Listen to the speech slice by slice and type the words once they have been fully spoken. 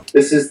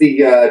This is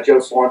the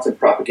Joe Swanson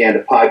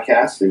Propaganda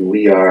Podcast, and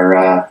we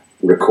are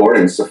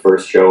recording. It's the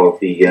first show of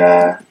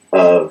the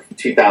of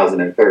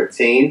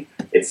 2013.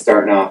 It's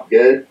starting off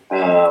good.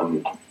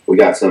 We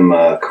got some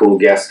cool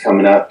guests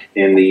coming up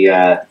in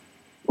the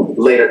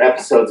later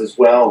episodes as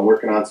well. I'm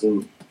working on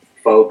some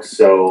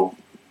folks.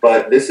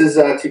 But this is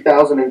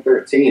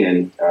 2013,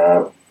 and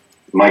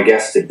my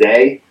guest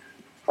today,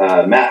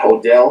 Matt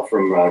Hodel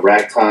from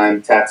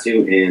Ragtime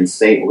Tattoo in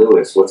St.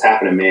 Louis. What's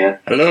happening, man?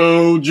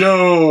 Hello,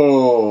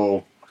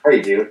 Joe. How are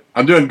you, dude?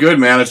 I'm doing good,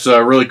 man. It's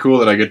really cool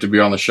that I get to be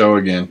on the show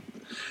again.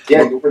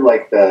 Yeah, you were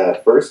like the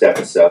first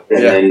episode,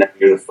 and then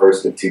you're the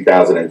first of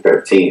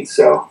 2013.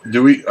 So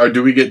do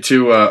we get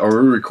to?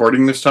 Are we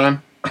recording this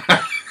time?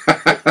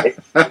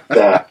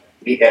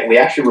 We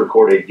actually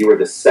recorded. You were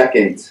the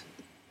second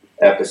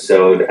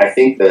episode. I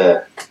think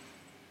I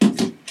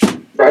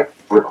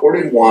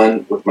recorded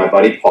one with my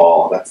buddy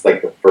Paul. That's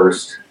like the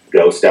first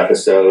ghost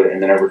episode,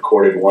 and then I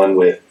recorded one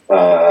with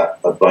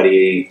a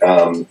buddy,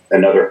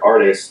 another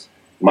artist,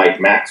 Mike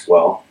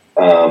Maxwell,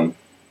 and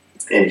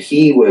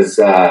he was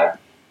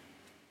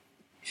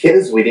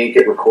his. We didn't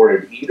get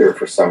recorded either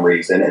for some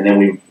reason, and then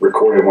we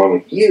recorded one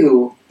with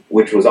you,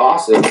 which was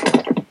awesome,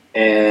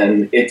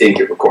 and it didn't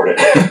get recorded.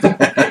 So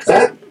that's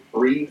the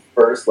three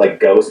first like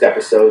ghost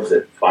episodes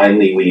that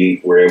finally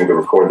we were able to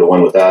record the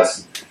one with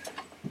us.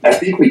 I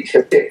think we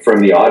took it from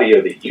the audio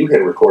that you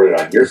had recorded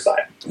on your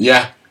side.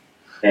 Yeah.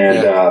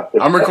 And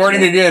I'm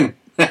recording again.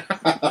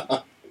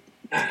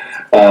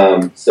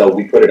 So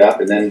we put it up,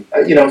 and then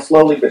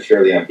slowly but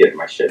surely, I'm getting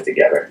my shit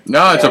together.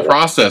 No, it's a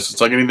process. It's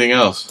like anything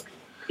else.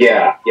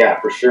 Yeah,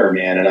 for sure,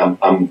 man. And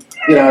I'm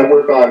I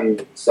work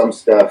on some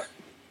stuff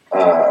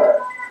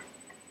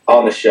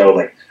on the show,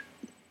 like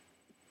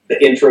the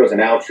intros and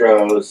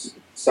outros,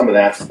 some of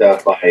that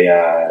stuff.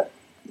 I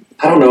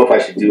don't know if I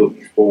should do it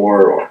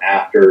before or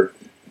after.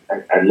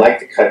 I'd like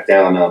to cut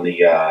down on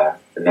the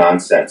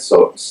nonsense.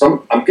 So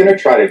I'm going to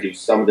try to do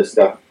some of the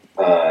stuff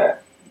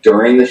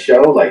during the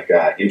show, like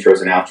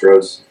intros and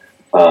outros,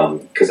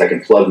 because I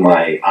can plug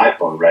my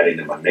iPhone right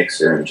into my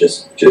mixer and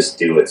just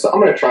do it. So I'm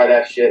going to try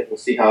that shit. We'll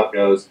see how it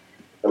goes.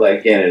 But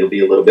again, it'll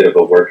be a little bit of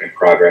a work in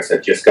progress. I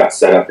just got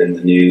set up in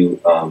the new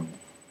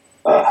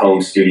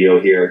home studio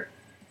here.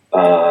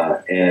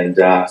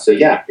 So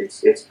yeah,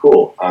 it's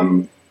cool.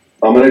 I'm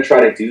going to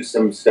try to do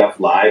some stuff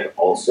live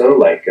also,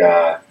 like...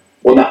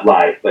 well, not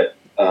live, but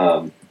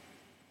I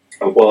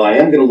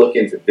am going to look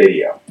into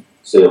video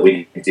so that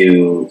we can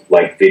do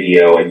like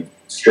video and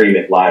stream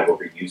it live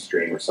over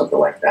Ustream or something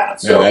like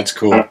that. So yeah, that's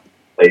cool. I don't know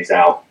how it plays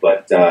out,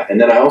 but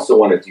and then I also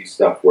want to do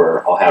stuff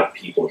where I'll have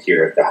people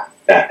here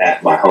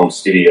at my home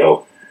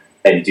studio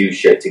and do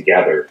shit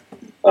together.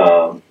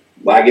 I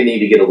need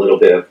to get a little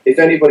bit of, if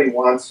anybody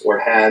wants or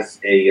has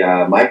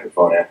a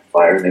microphone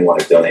amplifier and they want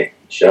to donate to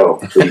the show,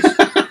 please,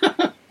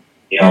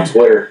 on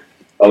Twitter.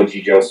 OG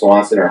Joe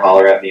Swanson, or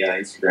holler at me on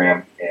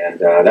Instagram, and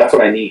that's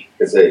what I need,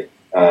 because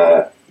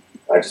I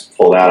just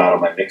pulled that out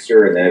of my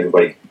mixer, and then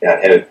everybody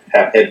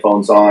have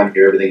headphones on,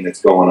 hear everything that's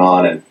going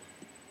on, and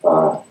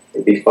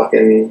it's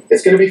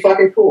gonna be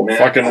fucking cool, man.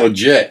 Fucking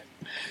legit.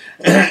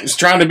 It's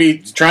trying to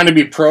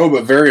be pro,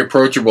 but very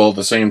approachable at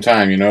the same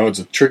time. It's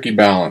a tricky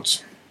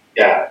balance.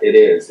 Yeah, it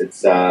is.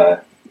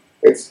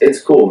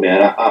 It's cool,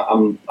 man.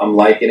 I'm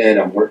liking it.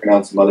 I'm working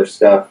on some other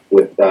stuff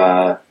with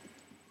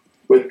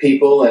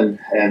people and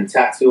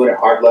tattooing at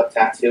Hard Left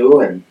Tattoo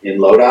and in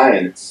Lodi,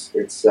 and it's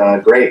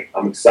great.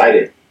 I'm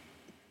excited.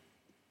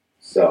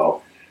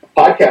 So,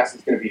 podcast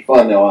is going to be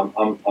fun though.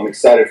 I'm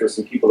excited for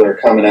some people that are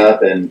coming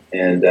up and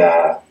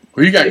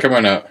who you got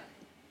coming up?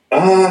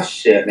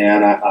 Shit,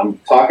 man. I'm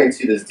talking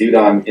to this dude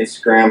on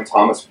Instagram,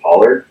 Thomas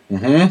Pollard.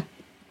 Mm-hmm.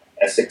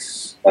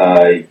 Essex,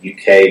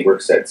 UK,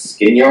 works at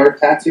Skin Yard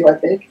Tattoo, I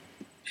think.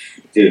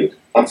 Dude,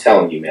 I'm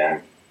telling you,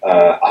 man.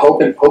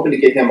 Hoping to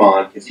get him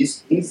on, because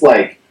he's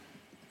like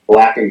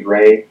black and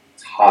gray,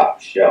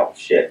 top shelf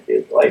shit,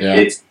 dude.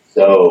 It's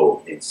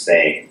so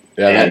insane.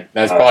 Yeah,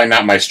 that's probably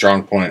not my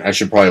strong point. I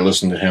should probably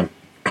listen to him.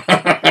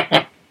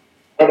 I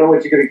don't know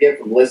what you're going to get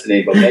from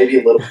listening, but maybe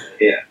a little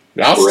bit,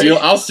 yeah.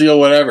 I'll steal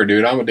whatever,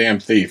 dude. I'm a damn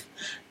thief.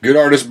 Good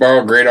artists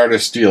borrow, great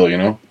artists steal,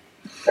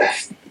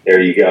 There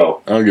you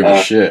go. I don't give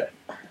a shit.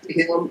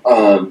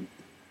 Him,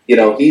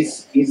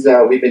 he's we've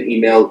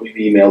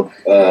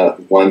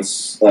emailed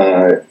once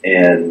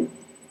and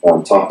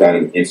talked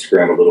on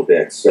Instagram a little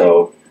bit.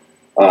 So,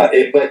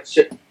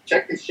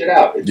 check this shit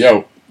out. It's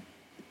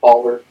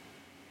Pollard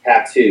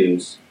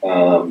Tattoos.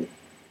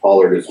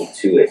 Pollard is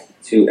with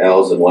two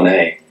L's and one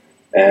A,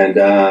 and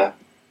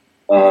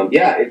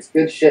it's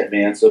good shit,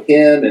 man. So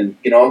him and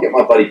I'll get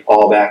my buddy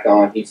Paul back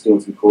on. He's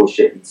doing some cool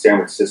shit in San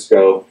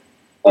Francisco.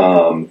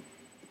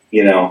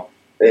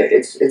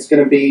 It's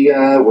gonna be.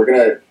 We're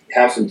gonna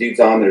have some dudes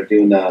on that are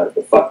doing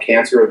the Fuck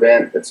Cancer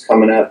event that's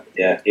coming up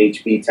at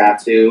HB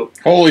Tattoo.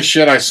 Holy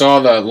shit! I saw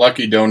that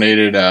Lucky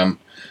donated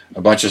a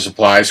bunch of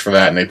supplies for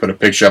that, and they put a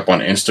picture up on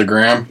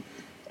Instagram,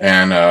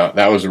 and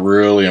that was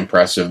really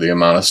impressive. The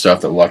amount of stuff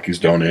that Lucky's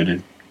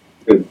donated.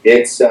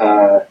 It's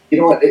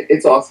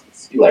it's awesome to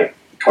see like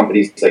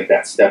companies like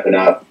that stepping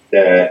up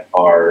that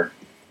are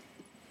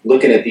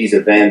looking at these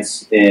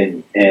events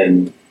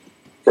and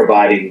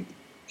providing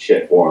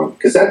shit for them,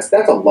 because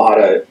that's a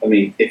lot of. I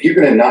mean, if you're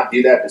gonna not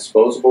do that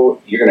disposable,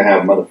 you're gonna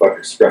have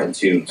motherfuckers scrubbing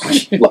tubes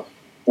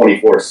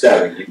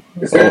 24/7.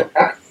 Because they're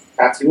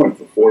tattooing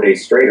for 4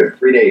 days straight or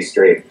 3 days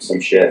straight for some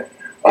shit.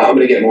 I'm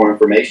gonna get more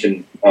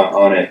information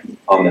on it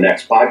on the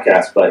next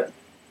podcast, but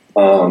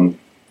and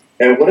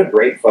what a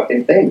great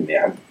fucking thing,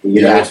 man.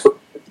 You know, it's for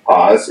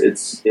cause.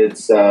 It's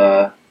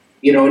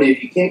you know, and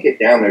if you can't get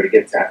down there to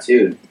get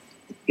tattooed,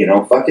 you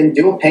know, fucking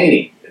do a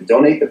painting and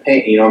donate the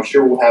paint. You know, I'm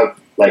sure we'll have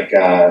like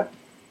a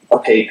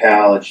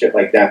PayPal and shit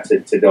like that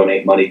to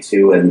donate money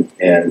to, and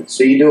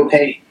so you do a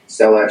painting,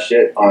 sell that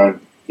shit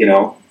on, you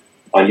know,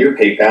 on your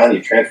PayPal, and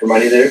you transfer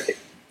money there.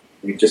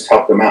 You just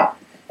help them out,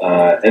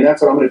 and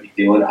that's what I'm going to be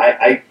doing.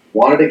 I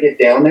wanted to get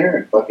down there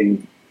and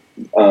fucking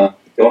go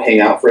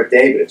hang out for a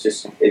day, but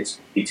it's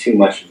be too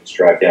much to just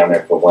drive down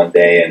there for one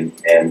day and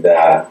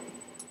got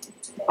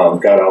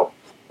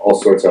all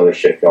sorts of other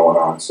shit going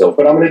on. So,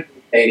 but I'm going to do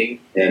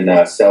painting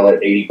and sell it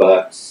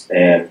 $80,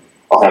 and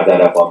I'll have that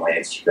up on my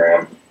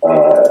Instagram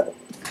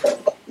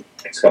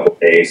next couple of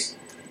days.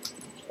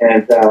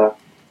 And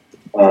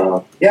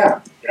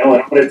yeah, you know,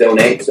 and I'm going to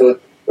donate. So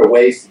there are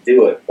ways to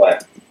do it,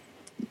 but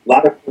a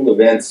lot of cool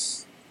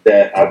events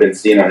that I've been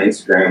seeing on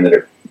Instagram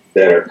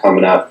that are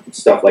coming up,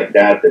 stuff like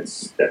that.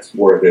 That's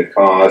for a good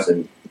cause,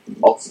 and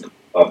also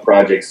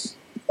projects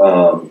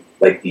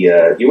like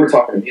the you were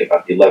talking to me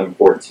about the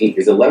 1114.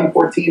 Is it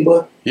 1114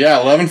 book? Yeah,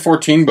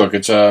 1114 book.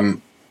 It's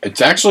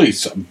actually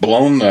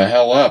blown the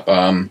hell up.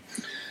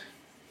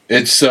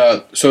 It's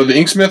so the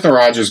Inksmith and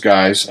Rogers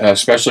guys,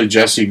 especially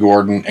Jesse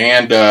Gordon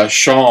and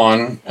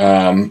Sean,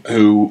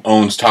 who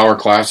owns Tower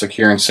Classic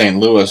here in St.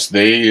 Louis.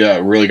 They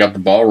really got the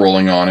ball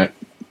rolling on it,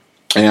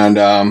 and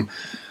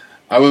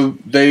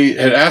they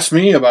had asked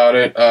me about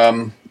it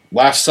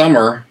last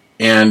summer,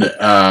 and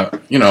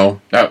you know,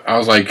 I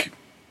was like,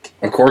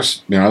 of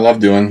course, you know, I love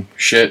doing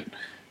shit,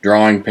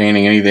 drawing,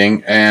 painting,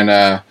 anything, and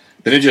then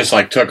it just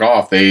like took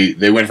off.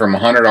 They went from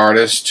 100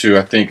 artists to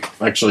I think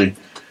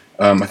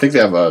they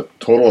have a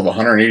total of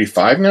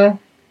 185 now.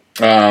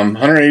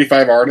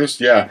 185 artists,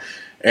 yeah.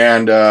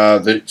 And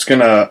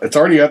it's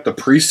already got the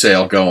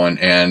pre-sale going,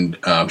 and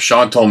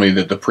Sean told me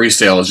that the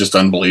pre-sale is just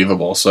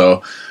unbelievable.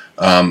 So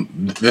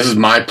this is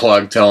my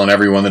plug, telling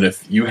everyone that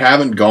if you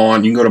haven't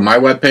gone, you can go to my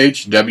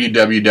webpage,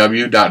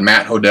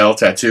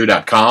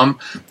 www.matthodeltattoo.com,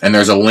 and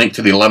there's a link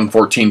to the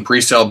 1114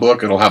 pre-sale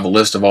book. It'll have a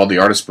list of all the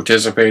artists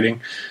participating.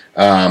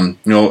 You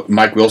know,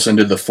 Mike Wilson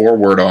did the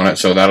foreword on it,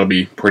 so that'll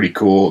be pretty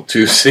cool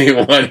to see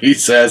what he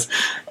says.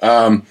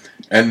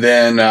 And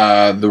then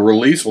the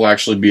release will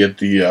actually be at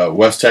the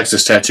West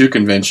Texas Tattoo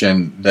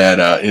Convention that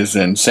is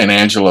in San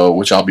Angelo,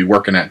 which I'll be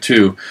working at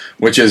too,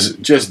 which is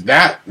just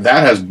that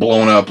has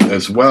blown up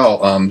as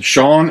well. Alex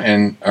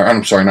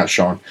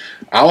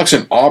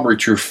and Aubrey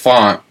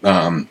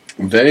Trufant,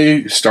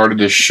 they started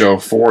this show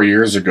 4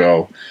 years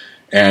ago,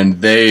 and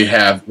they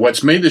have,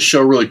 what's made this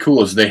show really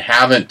cool is they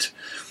haven't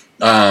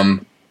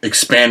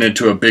expanded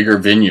to a bigger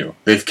venue.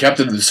 They've kept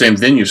it at the same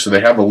venue, so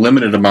they have a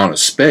limited amount of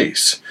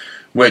space,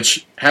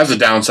 which has a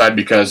downside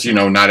because, you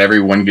know, not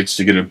everyone gets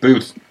to get a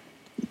booth.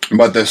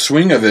 But the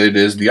swing of it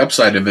is, the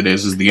upside of it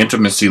is the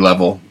intimacy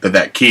level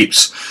that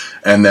keeps,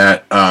 and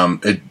that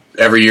it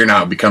every year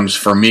now it becomes,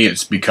 for me,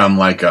 it's become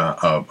like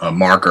a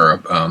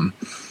marker.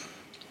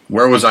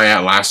 Where was I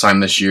at last time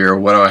this year?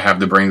 What do I have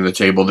to bring to the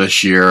table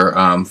this year?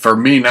 For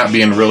me, not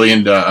being really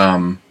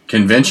into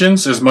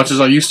conventions as much as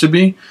I used to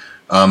be,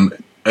 I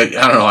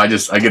don't know. I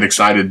get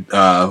excited,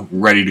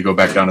 ready to go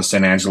back down to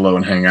San Angelo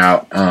and hang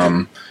out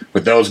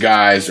with those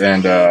guys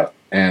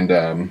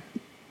and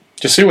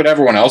just see what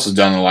everyone else has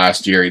done in the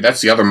last year.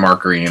 That's the other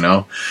marker, you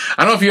know.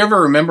 I don't know if you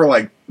ever remember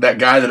like that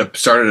guy that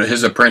started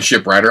his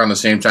apprenticeship right around the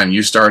same time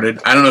you started.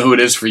 I don't know who it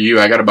is for you.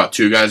 I got about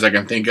 2 guys I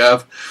can think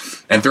of,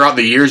 and throughout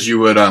the years you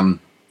would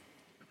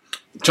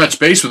touch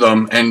base with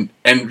them, and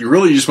you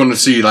really just want to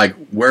see like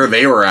where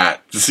they were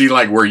at, to see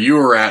like where you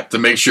were at, to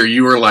make sure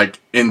you were like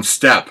in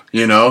step,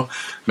 you know,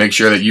 make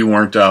sure that you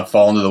weren't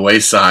falling to the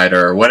wayside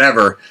or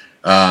whatever.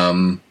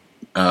 So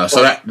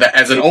that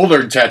as an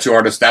older tattoo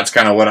artist, that's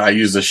kind of what I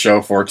use the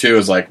show for too,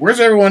 is like, where's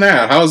everyone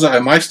at?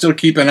 Am I still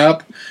keeping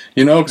up?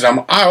 You know,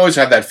 because I always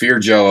have that fear,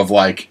 Joe, of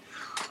like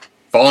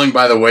falling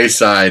by the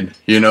wayside,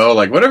 you know,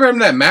 like whatever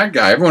happened to that Matt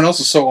guy? Everyone else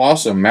is so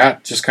awesome.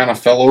 Matt just kind of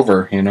fell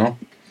over, you know.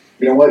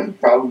 You know what? You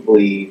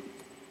probably,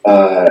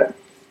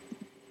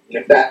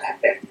 if that,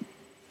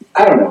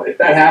 I don't know, if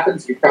that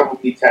happens, you're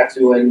probably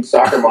tattooing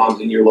soccer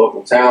moms in your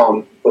local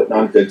town, putting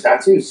on good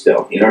tattoos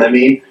still. You know what I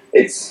mean?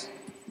 It's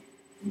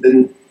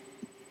then,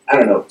 I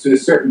don't know, to a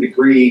certain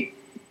degree,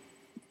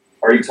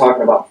 are you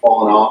talking about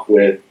falling off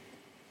with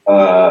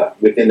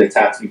within the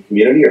tattoo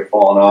community, or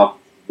falling off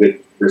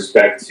with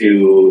respect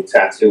to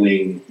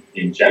tattooing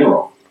in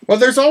general? Well,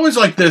 there's always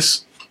like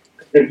this.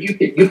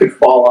 You could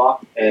fall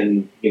off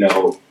and, you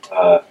know,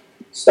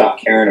 stop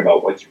caring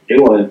about what you're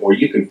doing, or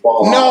you can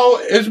fall off. No,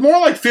 it's more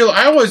like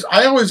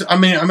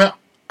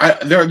I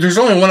there's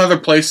only one other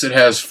place that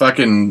has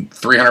fucking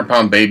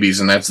 300-pound babies,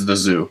 and that's the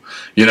zoo.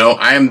 You know,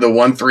 I am the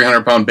one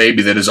 300-pound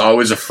baby that is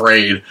always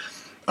afraid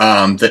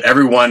that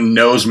everyone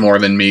knows more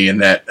than me,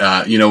 and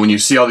that, you know, when you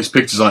see all these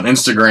pictures on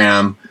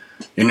Instagram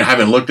and you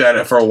haven't looked at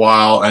it for a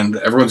while, and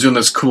everyone's doing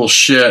this cool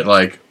shit,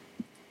 like,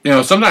 you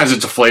know, sometimes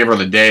it's a flavor of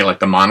the day, like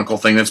the monocle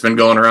thing that's been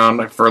going around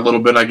like, for a little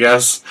bit, I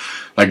guess.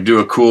 Like, do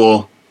a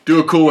cool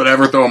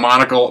whatever, throw a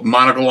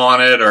monocle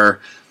on it,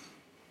 or...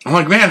 I'm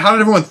like, man, how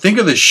did everyone think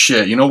of this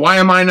shit? You know, why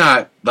am I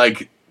not,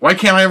 like, why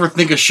can't I ever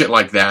think of shit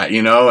like that,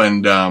 you know?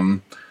 And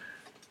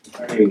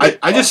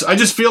I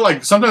just feel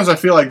like, sometimes I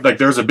feel like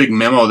there's a big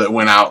memo that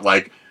went out,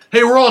 like,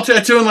 hey, we're all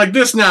tattooing like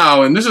this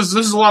now, and this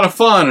is a lot of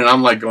fun. And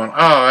I'm like going, oh,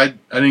 I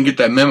didn't get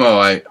that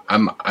memo.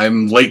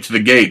 I'm late to the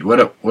gate.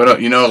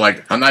 What you know,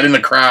 like, I'm not in the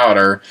crowd,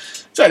 or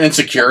it's that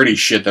insecurity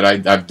shit that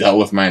I've dealt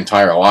with my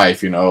entire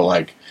life, you know,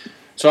 like,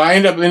 so I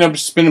end up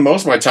spending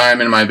most of my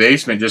time in my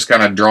basement just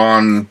kind of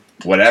drawing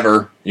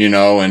whatever, you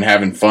know, and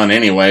having fun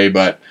anyway.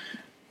 But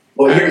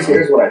well,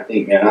 here's what I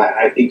think, man.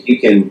 I think you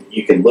can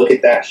look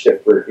at that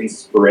shit for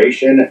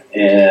inspiration,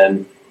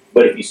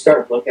 but if you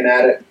start looking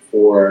at it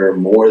for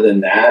more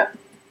than that,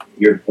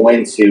 you're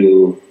going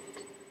to.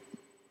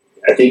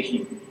 I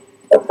think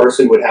a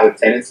person would have a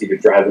tendency to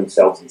drive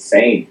themselves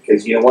insane,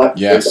 because you know what?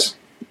 Yes.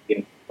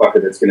 There's a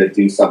fucker that's going to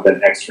do something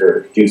extra,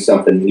 or do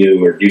something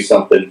new, or do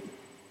something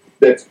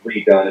that's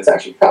redone. It's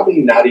actually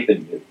probably not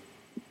even new.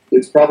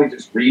 It's probably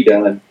just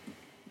redone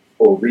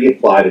or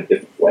reapplied a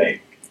different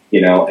way,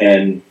 you know.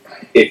 And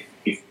if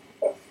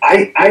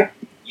I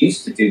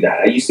used to do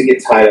that, I used to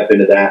get tied up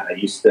into that.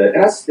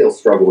 And I still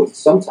struggle with it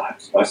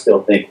sometimes. I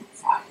still think,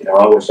 fuck, you know,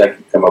 I wish I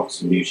could come up with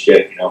some new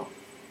shit, you know.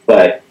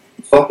 But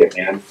fuck it,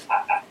 man.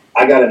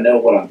 I got to know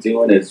what I'm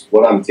doing is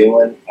what I'm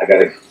doing.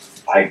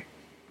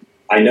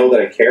 I know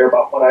that I care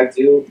about what I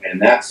do,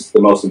 and that's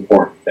the most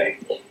important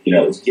thing. You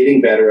know, it's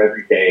getting better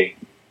every day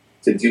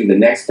to do the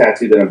next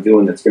tattoo that I'm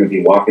doing that's going to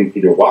be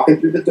either walking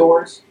through the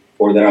doors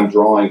or that I'm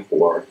drawing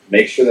for.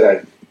 Make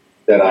sure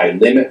that I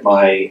limit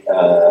my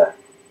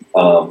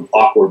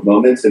awkward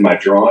moments in my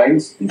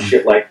drawings and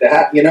shit like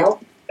that, you know?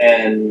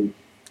 And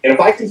if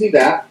I can do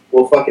that,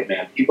 well, fuck it,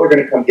 man. People are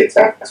going to come get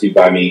tattooed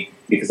by me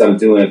because I'm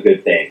doing a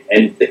good thing.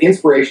 And the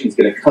inspiration is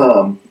going to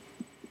come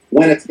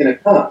when it's going to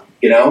come,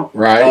 you know?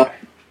 Right.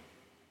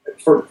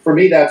 For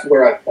me, that's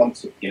where I've come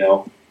to, you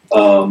know?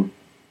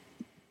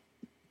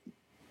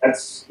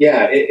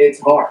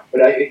 It's hard,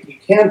 but you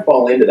can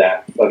fall into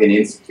that fucking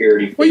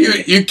insecurity. Well,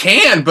 you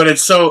can, but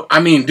it's so. I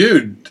mean,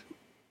 dude,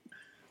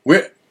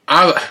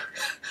 how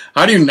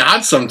do you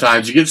not?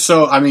 Sometimes you get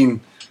so. I mean,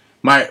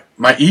 my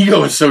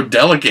ego is so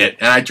delicate,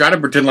 and I try to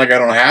pretend like I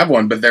don't have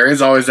one, but there is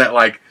always that,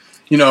 like,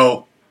 you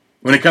know,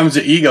 when it comes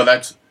to ego,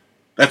 that's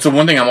the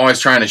one thing I'm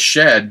always trying to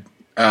shed,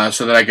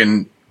 so that I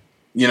can,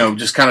 you know,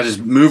 just kind of just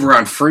move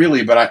around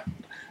freely. But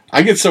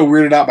I get so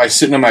weirded out by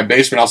sitting in my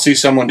basement. I'll see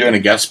someone doing a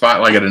guest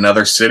spot like at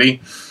another city,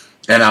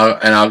 and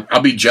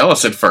I'll be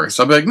jealous at first.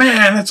 I'll be like,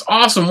 man, that's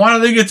awesome. Why do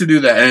they get to do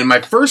that? And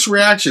my first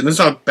reaction, this is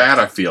how bad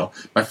I feel.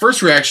 My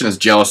first reaction is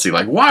jealousy.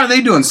 Like, why are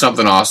they doing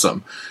something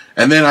awesome?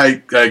 And then I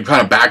kind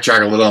of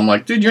backtrack a little. I'm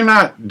like, dude, you're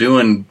not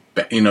doing,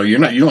 you know, you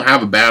don't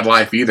have a bad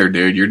life either,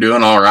 dude. You're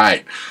doing all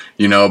right.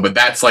 You know, but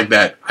that's like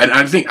that.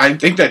 I think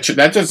that's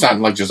just not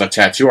like just a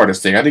tattoo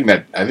artist thing. I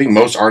think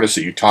most artists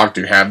that you talk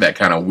to have that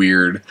kind of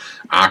weird,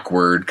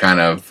 awkward kind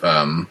of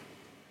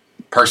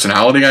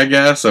personality, I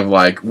guess, of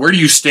like, where do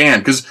you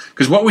stand?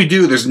 Because what we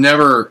do, there's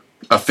never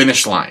a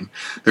finish line.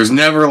 There's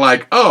never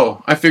like,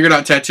 oh, I figured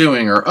out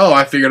tattooing, or oh,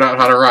 I figured out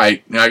how to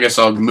write. Now I guess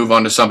I'll move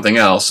on to something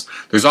else.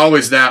 There's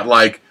always that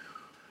like,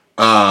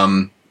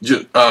 how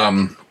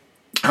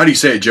do you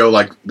say it, Joe?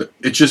 Like,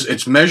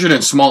 it's measured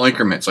in small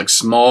increments, like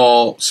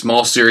small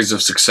series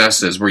of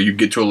successes where you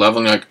get to a level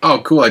and you're like,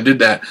 oh, cool, I did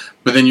that.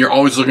 But then you're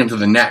always looking to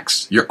the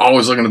next. You're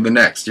always looking to the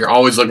next. You're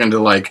always looking to,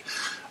 like,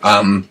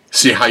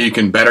 see how you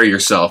can better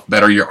yourself,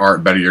 better your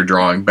art, better your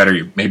drawing,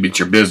 maybe it's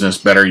your business,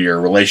 better your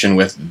relation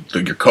with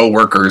your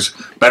coworkers,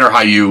 better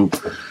how you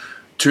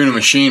tune a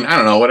machine. I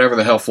don't know, whatever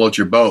the hell floats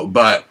your boat.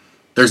 But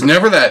there's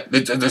never that.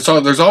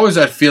 There's always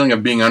that feeling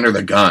of being under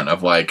the gun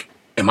of like,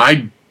 am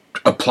I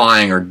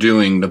applying or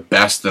doing the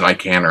best that I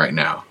can right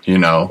now, you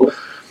know?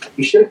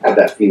 You should have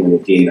that feeling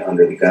of being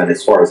under the gun,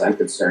 as far as I'm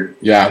concerned.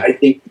 Yeah. I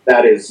think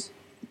that's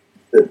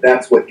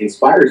what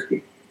inspires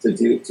people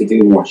to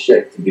do more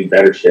shit, to do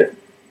better shit,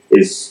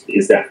 is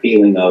that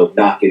feeling of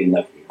not getting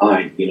left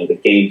behind. You know, the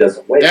game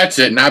doesn't wait. That's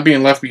it, not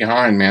being left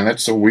behind, man.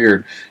 That's so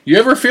weird. You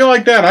ever feel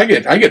like that?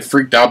 I get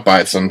freaked out by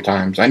it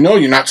sometimes. I know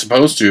you're not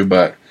supposed to,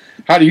 but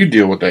how do you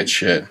deal with that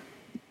shit?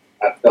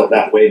 I felt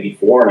that way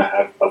before,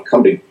 and I've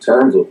come to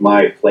terms with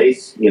my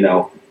place, you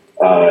know,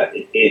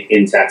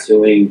 in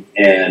tattooing,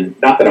 and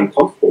not that I'm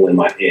comfortable in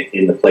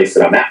the place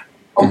that I'm at.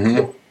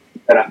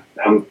 That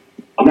I'm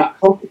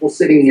not comfortable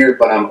sitting here,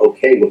 but I'm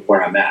okay with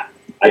where I'm at.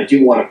 I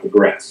do want to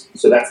progress,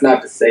 so that's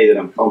not to say that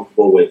I'm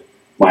comfortable with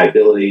my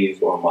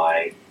abilities or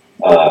my,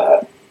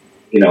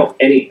 you know,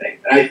 anything.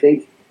 And I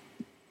think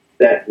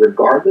that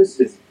regardless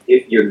if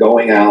you're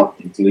going out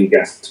and doing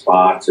guest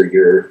spots, or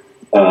you're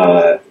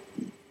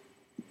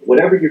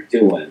whatever you're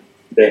doing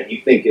that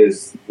you think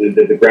is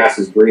the grass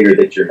is greener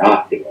that you're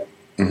not doing.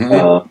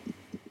 Mm-hmm.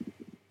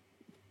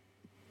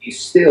 You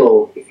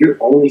still, if you're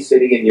only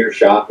sitting in your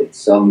shop in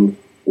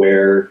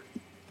somewhere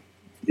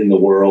in the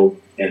world,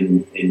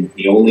 and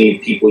the only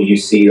people you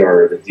see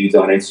are the dudes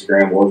on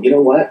Instagram, well, you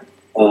know what?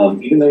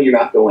 Even though you're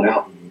not going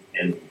out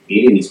and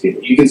meeting these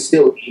people, you can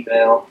still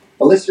email,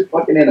 unless you're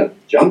fucking in a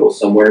jungle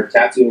somewhere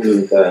tattooing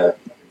with a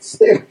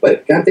stick.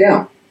 But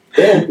goddamn,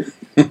 then,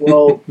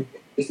 well,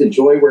 just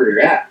enjoy where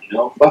you're at.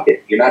 Fuck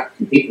it. You're not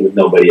competing with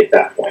nobody at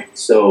that point.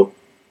 So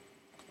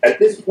at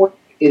this point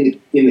in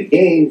the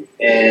game,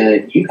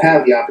 and you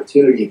have the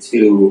opportunity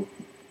to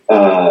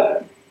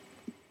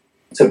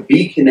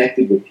be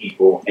connected with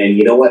people, and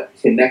you know what?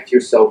 Connect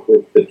yourself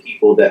with the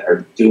people that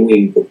are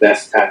doing the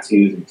best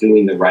tattoos and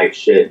doing the right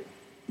shit.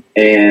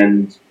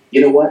 And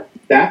you know what?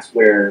 That's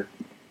where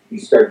you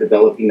start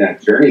developing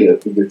that journey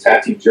of your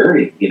tattoo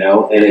journey,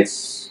 and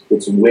it's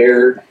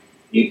where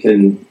you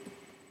can,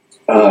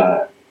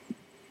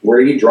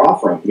 where you draw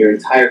from your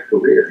entire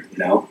career,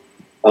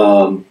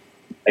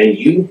 and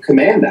you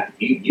command that.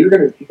 You're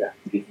going to do that.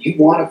 If you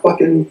want to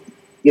fucking,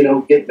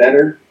 get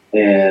better,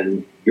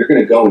 and you're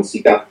going to go and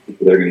seek out the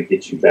people that are going to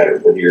get you better,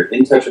 whether you're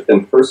in touch with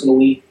them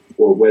personally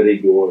or whether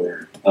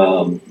you're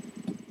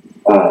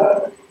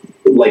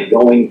like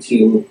going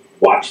to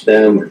watch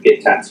them or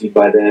get tattooed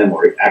by them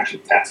or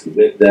actually tattoo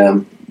with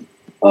them.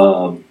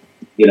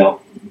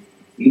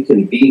 You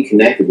can be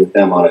connected with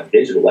them on a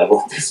digital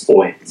level at this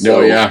point. So,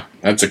 oh, yeah.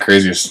 That's the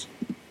craziest.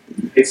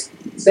 It's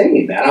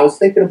insane, man. I was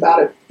thinking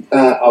about it.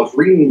 I was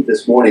reading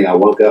this morning. I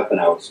woke up and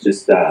I was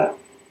just, I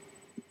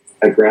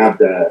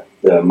grabbed the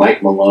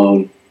Mike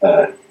Malone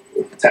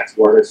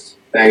tattoo artist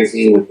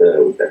magazine with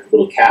that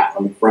little cap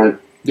on the front.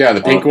 Yeah,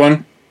 the pink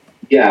one.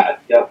 Yeah,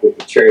 yep, with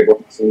the cherry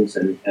blossoms.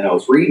 And I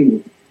was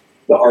reading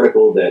the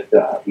article that,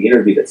 the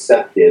interview that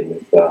Seth did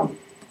with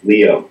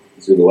Leo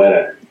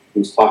Zulueta,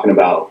 who was talking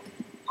about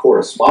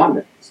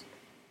correspondence.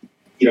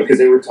 Because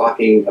they were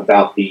talking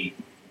about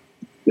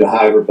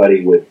how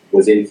everybody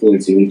was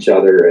influencing each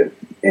other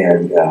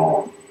and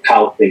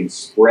how things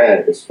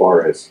spread as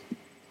far as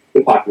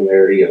the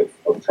popularity of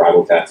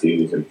tribal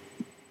tattoos and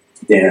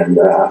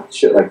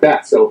shit like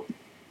that. So,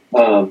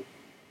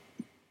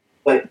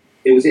 but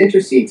it was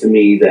interesting to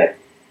me that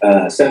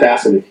Seth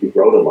asked him if he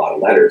wrote a lot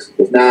of letters. He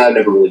goes, nah, I've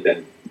never really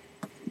been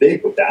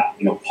big with that.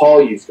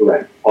 Paul used to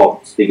write,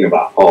 speaking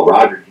about Paul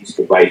Rogers, used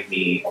to write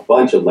me a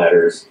bunch of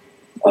letters,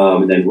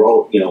 and then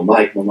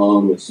Mike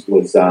Malone was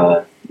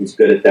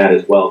good at that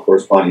as well,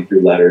 corresponding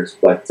through letters.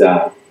 But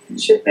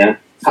shit, man,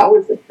 how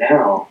is it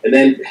now? And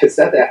then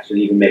Seth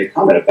actually even made a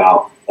comment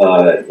about,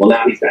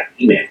 now he's got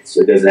email,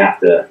 so he doesn't have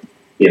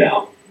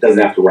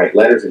to write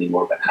letters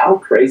anymore. But how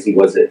crazy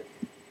was it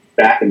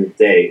back in the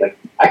day? Like,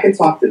 I can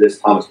talk to this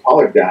Thomas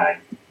Pollard guy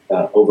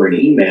over an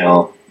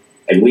email,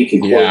 and we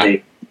can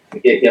coordinate to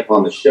get him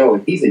on the show,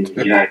 and he's in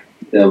the United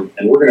Kingdom,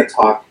 and we're going to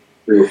talk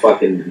through a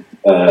fucking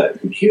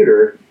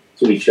computer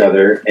to each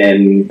other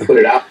and put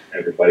it out to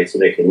everybody so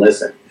they can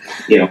listen.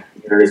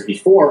 Whereas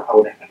before, I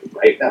would have had to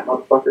write that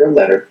motherfucker a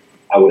letter.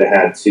 I would have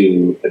had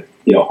to,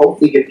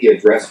 hopefully get the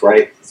address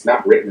right. It's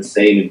not written the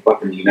same in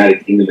fucking the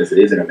United Kingdom as it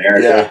is in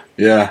America.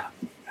 Yeah.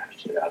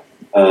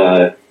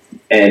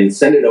 And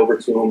send it over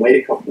to him,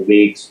 wait a couple of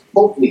weeks.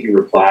 Hopefully he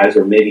replies,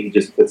 or maybe he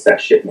just puts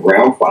that shit in the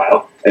round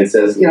file and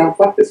says,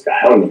 fuck this guy.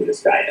 I don't know who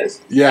this guy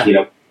is. Yeah.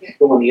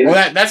 Go on the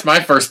internet. Well, that's my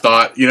first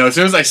thought. As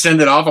soon as I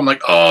send it off, I'm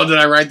like, oh, did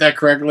I write that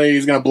correctly?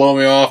 He's going to blow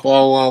me off,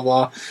 blah, blah,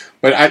 blah.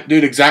 But,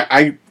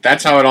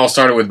 that's how it all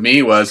started with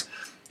me was,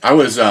 I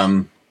was, I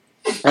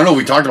don't know if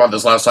we talked about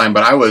this last time,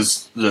 but I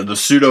was the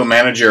pseudo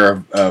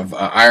manager of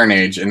Iron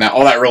Age, and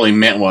all that really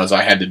meant was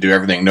I had to do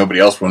everything nobody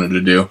else wanted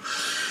to do.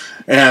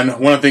 And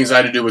one of the things I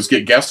had to do was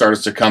get guest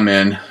artists to come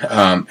in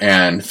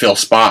and fill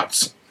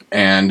spots,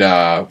 and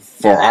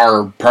for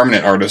our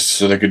permanent artists,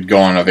 so they could go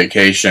on a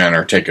vacation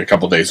or take a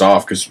couple days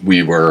off because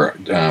we were,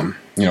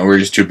 we were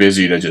just too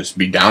busy to just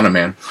be down a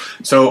man.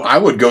 So I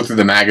would go through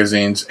the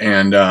magazines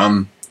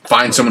and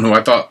find someone who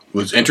I thought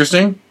was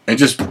interesting and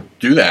just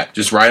do that.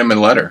 Just write them a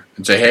letter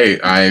and say, hey,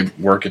 I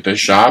work at this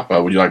shop.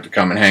 Would you like to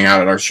come and hang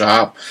out at our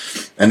shop?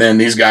 And then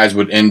these guys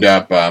would end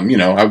up, I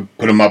would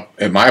put them up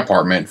at my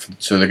apartment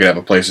so they could have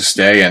a place to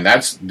stay. And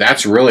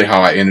that's really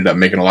how I ended up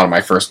making a lot of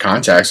my first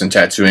contacts in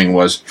tattooing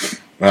was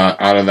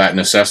out of that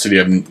necessity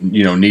of,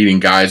 needing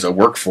guys at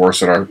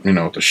workforce at our,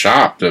 at the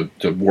shop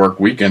to work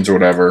weekends or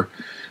whatever.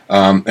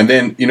 And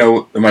then,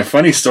 my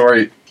funny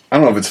story, I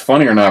don't know if it's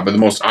funny or not, but the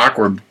most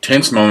awkward,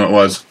 tense moment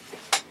was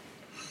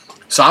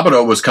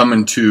Sabado was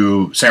coming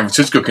to San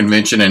Francisco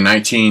convention in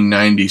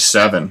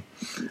 1997,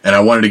 and I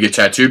wanted to get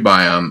tattooed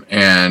by him.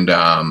 And,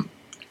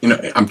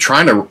 I'm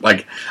trying to,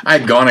 I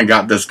had gone and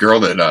got this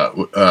girl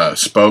that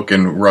spoke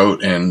and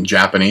wrote in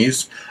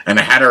Japanese, and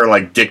I had her,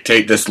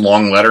 dictate this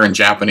long letter in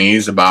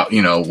Japanese about,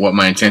 what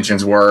my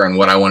intentions were and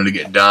what I wanted to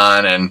get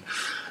done.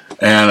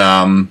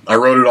 And I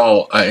wrote it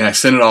all, and I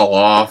sent it all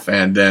off,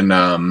 and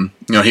then,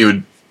 he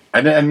would,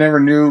 I never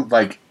knew,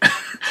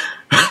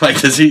 Like,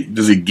 does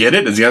he get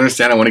it? Does he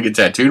understand I want to get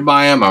tattooed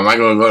by him? Or am I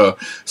going to go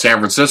to San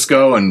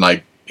Francisco and,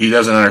 like, he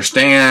doesn't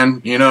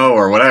understand, you know,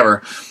 or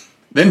whatever?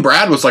 Then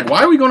Brad was like,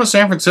 why are we going to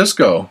San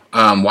Francisco?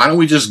 Why don't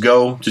we just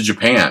go to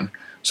Japan?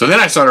 So then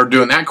I started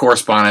doing that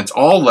correspondence,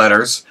 all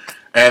letters.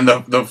 And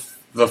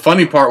the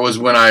funny part was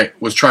when I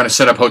was trying to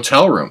set up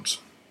hotel rooms.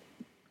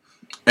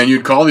 And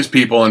you'd call these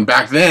people, and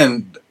back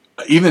then,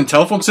 even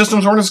telephone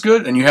systems weren't as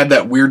good, and you had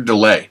that weird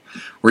delay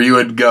where you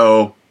would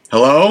go,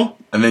 hello?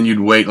 And then you'd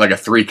wait like a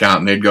 3 count,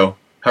 and they'd go,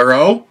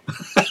 hello?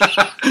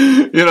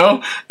 You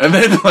know? And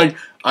then, like,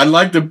 I'd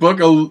like to book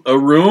a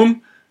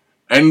room,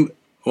 and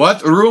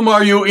what room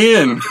are you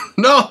in?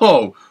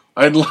 No,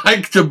 I'd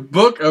like to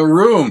book a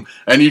room.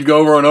 And you'd go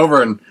over and over,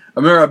 and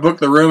I remember I booked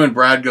the room, and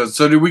Brad goes,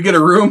 so did we get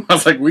a room? I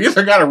was like, we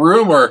either got a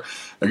room or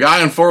a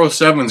guy on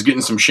 407 is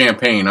getting some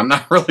champagne. I'm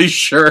not really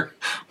sure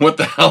what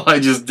the hell I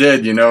just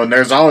did, you know? And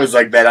there's always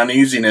like that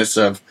uneasiness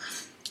of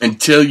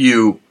until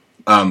you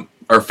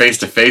are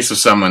face-to-face with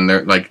someone,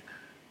 they're like,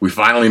 we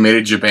finally made it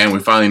to Japan, we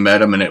finally met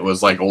them, and it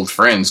was like old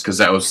friends, because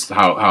that was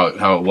how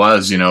it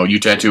was, you know? You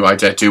tattoo, I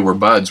tattoo, we're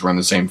buds, we're in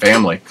the same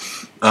family.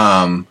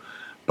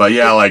 But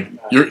yeah, like,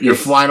 you're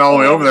flying all the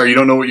way over there, you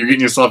don't know what you're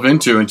getting yourself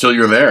into until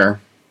you're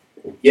there.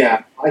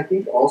 Yeah, I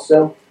think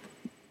also,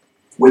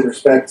 with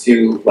respect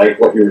to like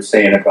what you were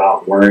saying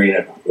about worrying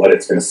about what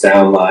it's going to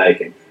sound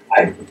like, and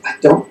I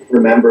don't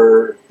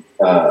remember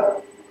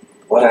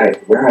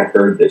where I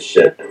heard this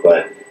shit,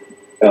 but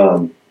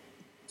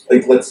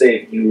like let's say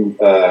if you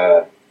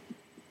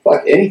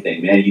fuck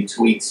anything, man, you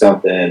tweet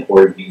something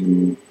or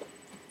you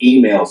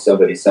email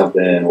somebody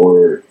something,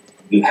 or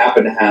you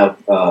happen to have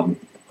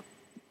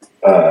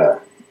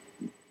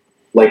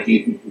like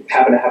you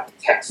happen to have to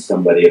text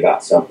somebody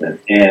about something,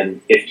 and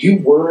if you're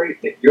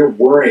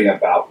worrying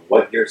about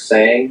what you're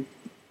saying,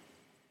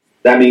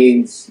 that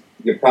means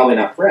you're probably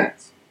not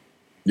friends.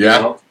 Yeah.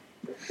 You know?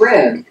 A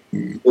friend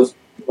was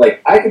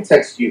like, I could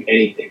text you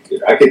anything,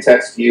 dude. I could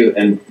text you,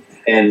 and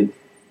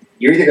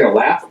you're either gonna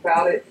laugh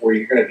about it or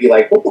you're gonna be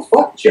like, "What the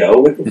fuck, Joe?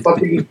 What the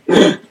fuck are you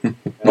doing?"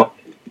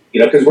 You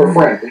know, because we're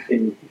friends. We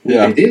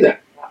can do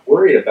that. I'm not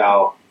worried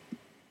about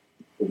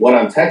what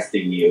I'm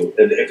texting you,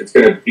 if it's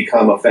going to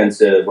become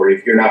offensive or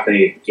if you're not going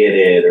to get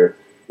it or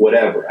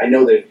whatever. I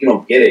know that if you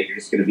don't get it, you're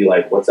just going to be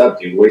like, what's up,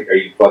 dude? Are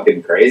you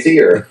fucking crazy?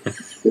 Or,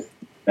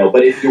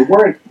 but if you're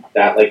worried about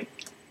that, like,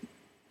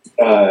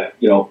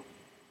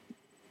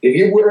 if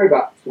you worry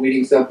about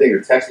tweeting something or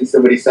texting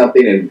somebody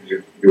something and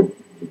you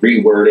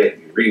reword it,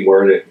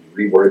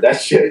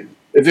 that shit,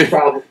 it's a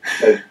problem.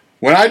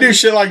 When I do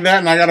shit like that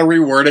and I got to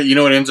reword it, you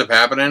know what ends up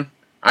happening?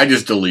 I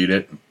just delete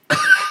it.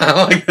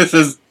 Like,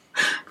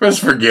 just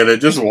forget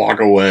it. Just walk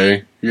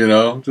away. You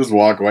know, just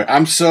walk away.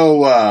 I'm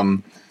so. I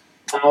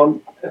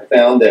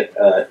found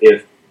that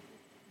if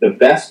the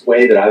best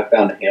way that I've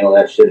found to handle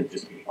that shit is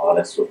just be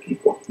honest with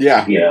people.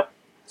 Yeah. You know,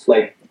 it's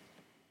like.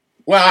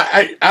 Well,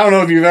 I don't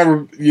know if you've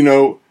ever, you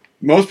know,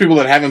 most people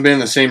that haven't been in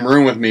the same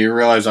room with me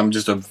realize I'm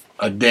just a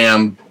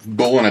damn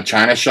bull in a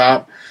china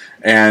shop,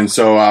 and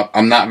so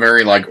I'm not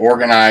very like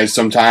organized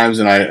sometimes,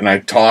 and I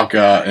talk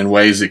in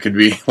ways that could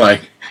be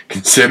like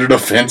considered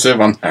offensive.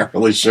 I'm not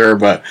really sure,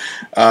 but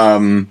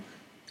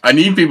I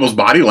need people's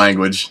body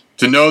language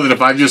to know that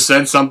if I just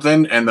said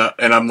something and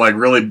I'm like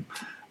really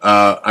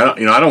I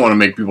don't want to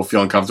make people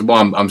feel uncomfortable.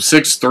 I'm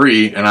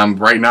 6'3", and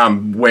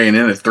I'm weighing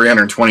in at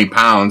 320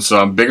 pounds, so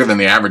I'm bigger than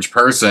the average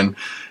person,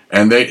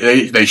 and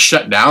they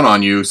shut down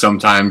on you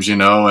sometimes, you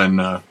know.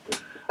 And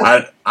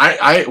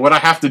I what I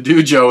have to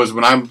do, Joe, is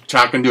when I'm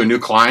talking to a new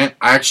client,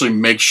 I actually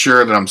make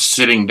sure that I'm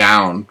sitting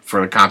down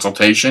for a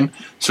consultation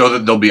so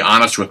that they'll be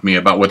honest with me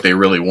about what they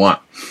really want.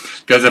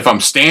 Because if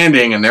I'm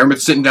standing and they're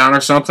sitting down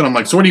or something, I'm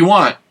like, so what do you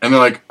want? And they're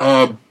like,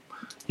 I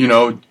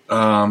don't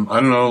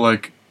know,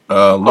 like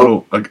a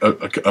little,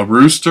 a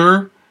rooster.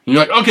 And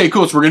you're like, okay,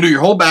 cool. So we're going to do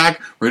your whole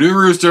back. We're going to do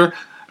a rooster.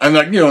 And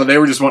like, they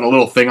were just wanting a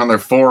little thing on their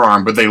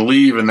forearm, but they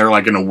leave and they're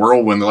like in a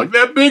whirlwind. They're like,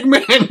 that big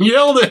man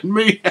yelled at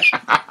me.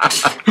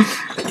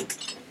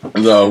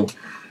 So,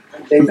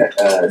 one thing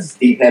that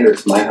Steve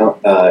Hendricks, my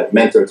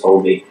mentor,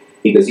 told me,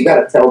 he goes, you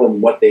got to tell them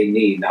what they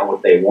need, not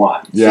what they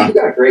want. Yeah. So you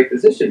got a great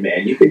position,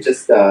 man. You could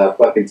just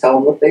fucking tell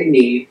them what they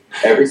need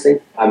every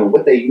single time. And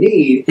what they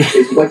need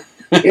is what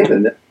you're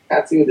given them.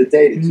 Tattoo of the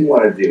day that you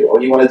want to do. Oh,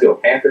 you want to do a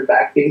panther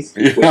back piece?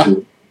 Yeah.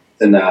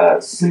 And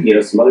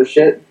some other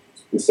shit?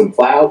 With some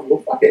clouds?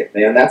 Well, fuck it,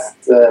 man. That's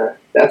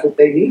what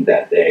they need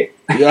that day.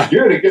 Yeah.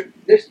 You're in a good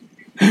position.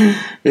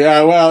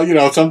 Yeah,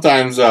 well,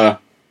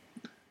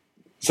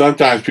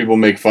 sometimes people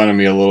make fun of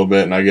me a little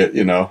bit, and I get,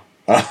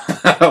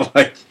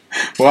 like,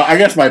 well, I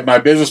guess my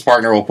business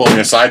partner will pull me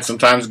aside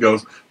sometimes and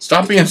goes,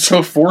 stop being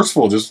so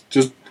forceful.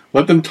 Just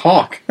let them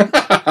talk.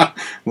 I'm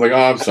like,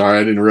 oh, I'm sorry.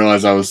 I didn't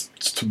realize I was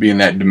being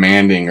that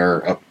demanding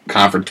or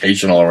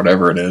confrontational or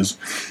whatever it is,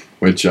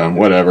 which,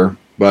 whatever.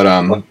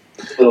 But,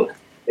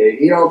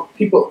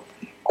 people,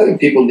 I think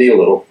people need a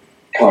little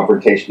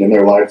confrontation in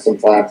their life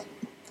sometimes.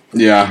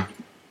 Yeah.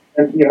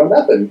 And,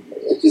 nothing.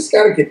 You just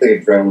got to get the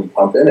adrenaline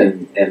pumping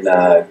and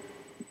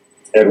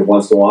every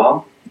once in a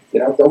while,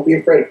 don't be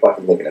afraid of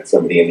fucking looking at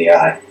somebody in the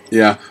eye.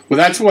 Yeah. Well,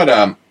 that's what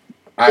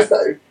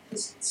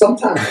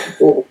sometimes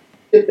people,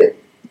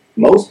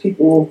 most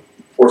people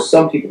or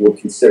some people would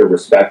consider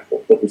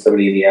respectful, looking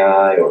somebody in the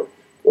eye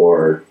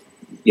or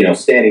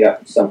standing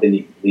up for something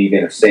you believe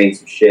in or saying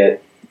some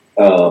shit.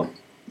 If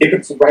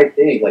it's the right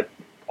thing, like,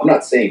 I'm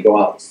not saying go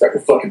out and start a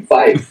fucking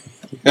fight.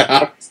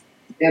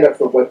 Stand up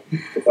for what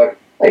the fuck,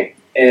 right?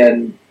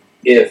 And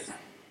if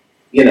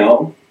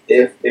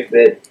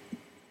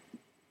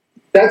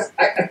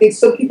I think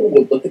some people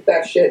would look at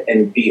that shit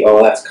and be,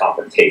 oh, that's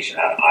confrontation.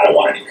 I don't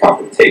want any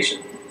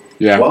confrontation.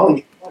 Yeah.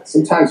 Well,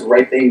 sometimes the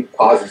right thing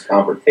causes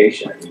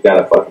confrontation, and you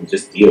gotta fucking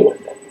just deal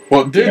with it.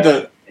 Well,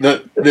 dude,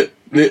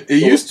 it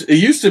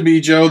used to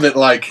be, Joe, that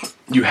like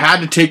you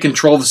had to take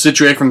control of the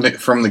situation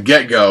from the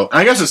get go.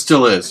 I guess it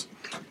still is.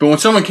 But when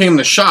someone came in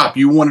the shop,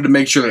 you wanted to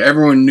make sure that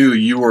everyone knew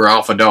you were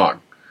alpha dog.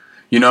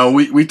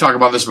 We talked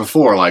about this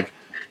before. Like,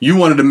 you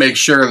wanted to make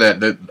sure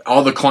that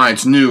all the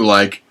clients knew,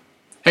 like,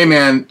 hey,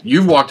 man,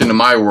 you've walked into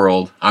my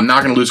world. I'm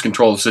not going to lose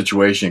control of the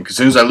situation. Because as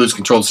soon as I lose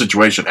control of the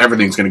situation,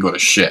 everything's going to go to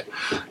shit.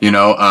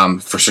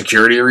 For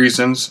security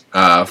reasons,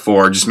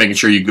 for just making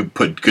sure you could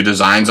put good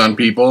designs on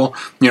people.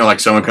 Like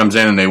someone comes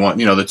in and they want,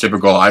 the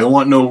typical, I don't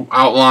want no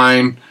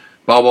outline,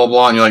 blah, blah,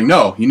 blah. And you're like,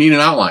 no, you need an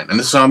outline. And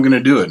this is how I'm going to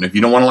do it. And if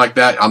you don't want to like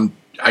that,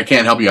 I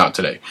can't help you out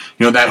today.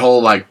 That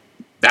whole, like,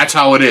 that's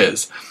how it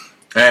is.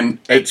 And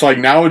it's like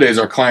nowadays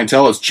our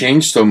clientele has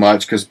changed so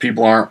much because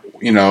people aren't,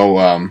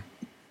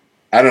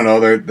 I don't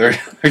know, they're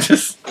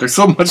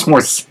so much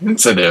more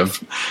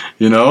sensitive,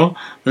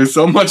 They're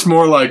so much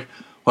more like,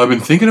 well, I've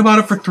been thinking about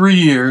it for 3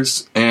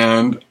 years,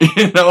 and,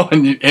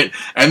 and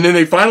then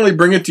they finally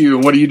bring it to you,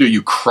 and what do?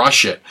 You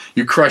crush it.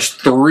 You crush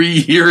 3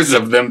 years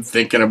of them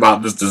thinking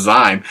about this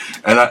design.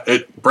 And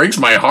it breaks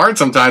my heart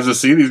sometimes to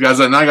see these guys,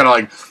 and I gotta,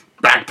 like,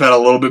 backpedal a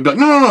little bit, be like,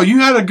 no, you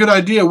had a good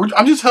idea.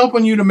 I'm just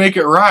helping you to make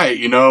it right,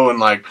 and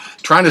like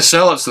trying to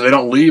sell it so they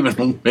don't leave.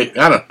 And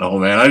I don't know,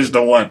 man. I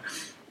don't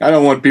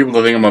want people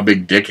to think I'm a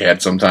big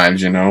dickhead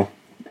sometimes,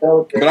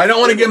 But I don't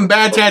want to give them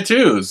bad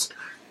tattoos.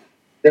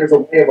 There's a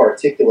way of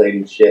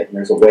articulating shit, and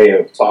there's a way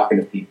of talking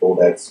to people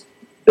this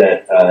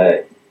is.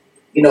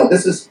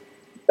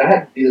 I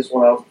had to do this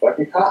when I was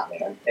fucking caught,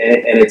 man.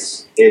 And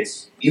it's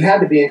you had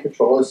to be in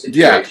control of the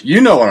situation. Yeah, you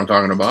know what I'm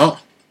talking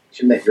about.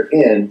 That you're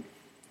in.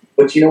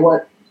 But you know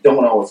what? You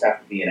don't always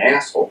have to be an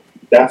asshole.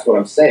 That's what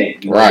I'm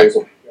saying. Right. There's a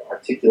way to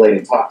articulate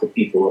and talk to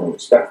people in a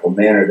respectful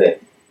manner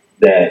that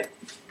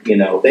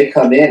they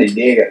come in and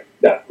they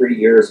got 3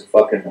 years of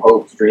fucking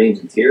hopes, dreams,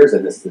 and tears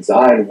in this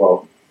design.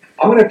 Well,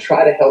 I'm going to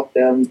try to help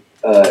them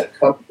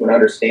come to an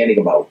understanding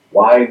about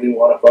why we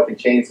want to fucking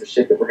change the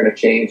shit that we're going to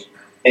change.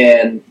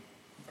 And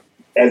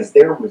as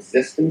their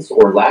resistance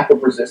or lack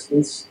of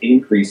resistance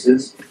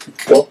increases,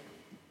 well,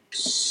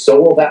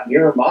 so will that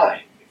mirror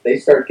mine. They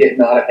start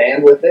getting out of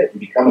hand with it and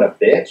becoming a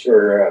bitch,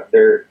 or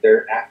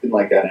they're acting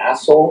like an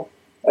asshole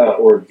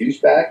or a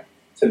douchebag,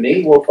 to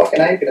me, well, fucking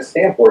I ain't gonna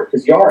stand for it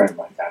because you are in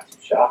my tattoo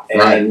shop,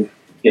 and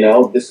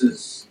you're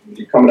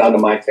coming onto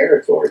my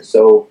territory.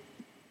 So,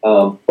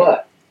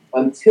 but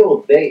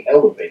until they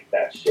elevate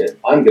that shit,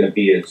 I'm gonna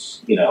be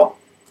as I'm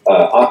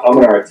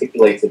gonna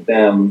articulate to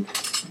them,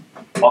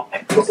 tell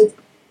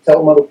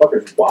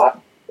motherfuckers why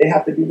they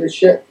have to do this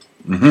shit.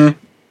 Mm-hmm.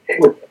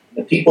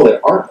 The people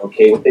that aren't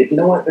okay with it, you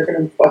know what? They're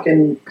gonna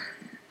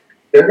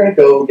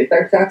go get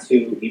their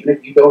tattoo, even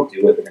if you don't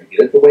do it. They're gonna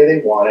get it the way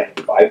they want it.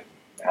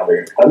 Now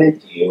they're gonna come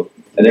into you,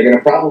 and they're gonna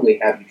probably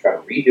have you try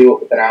to redo it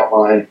with an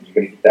outline, and you're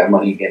gonna get that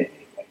money again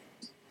anyway.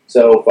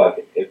 So fuck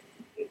it.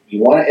 If you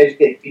want to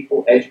educate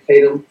people,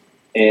 educate them,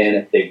 and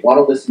if they want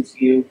to listen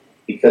to you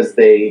because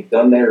they've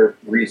done their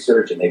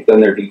research and they've done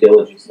their due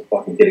diligence to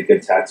fucking get a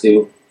good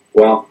tattoo,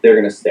 well, they're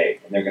gonna stay,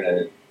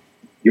 and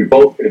you're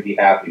both gonna be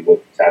happy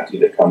with the tattoo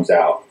that comes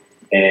out.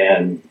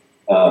 And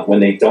when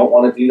they don't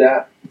want to do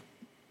that,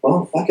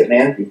 well, fuck it,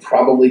 man. You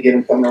probably get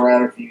them coming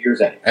around in a few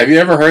years anyway. Have you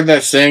ever heard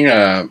that saying,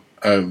 a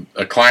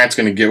client's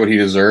going to get what he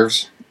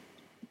deserves?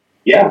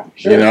 Yeah,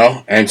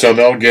 sure. And so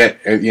they'll get,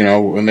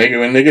 when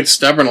they get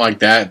stubborn like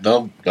that,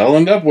 they'll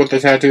end up with the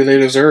tattoo they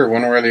deserve,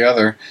 one way or the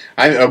other.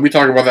 We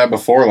talked about that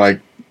before.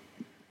 Like,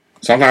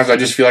 sometimes I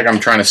just feel like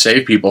I'm trying to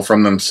save people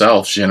from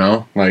themselves.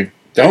 Like,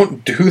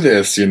 don't do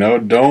this,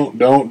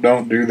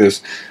 don't do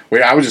this.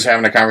 I was just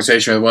having a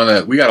conversation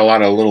with we got a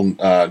lot of little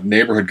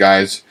neighborhood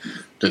guys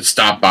that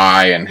stop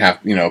by and have,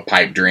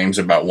 pipe dreams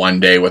about one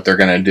day what they're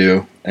going to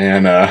do.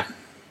 And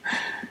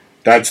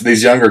that's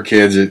these younger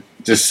kids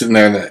just sitting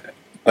there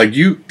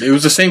it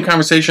was the same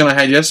conversation I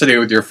had yesterday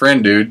with your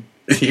friend, dude.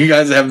 You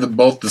guys have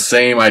both the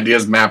same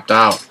ideas mapped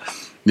out.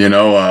 I'm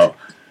going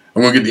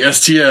to get the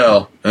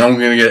STL, and I'm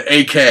going to get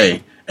an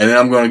AK, and then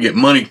I'm going to get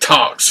Money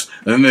Talks.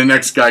 And then the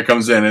next guy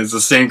comes in, and it's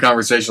the same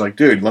conversation. Like,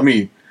 dude, let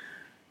me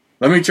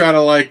try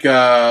to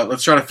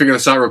let's try to figure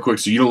this out real quick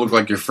so you don't look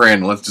like your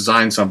friend. Let's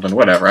design something,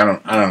 whatever. I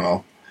don't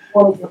know.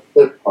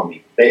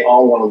 They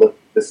all want to look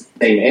the same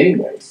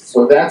anyways.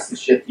 So that's the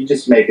shit. You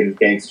just make it as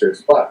gangster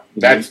as fuck.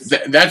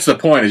 That's the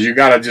point. Is you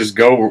got to just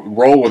go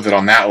roll with it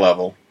on that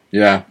level.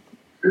 Yeah.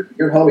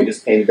 your homie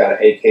just came and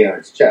got an AK on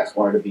his chest,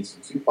 wanted to be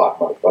some Tupac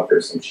motherfucker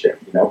or some shit,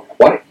 you know?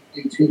 Why don't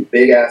you do 2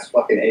 big-ass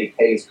fucking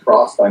AKs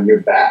crossed on your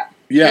back?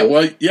 Yeah,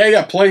 well,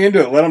 yeah, play into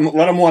it. Let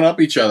them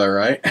one-up each other,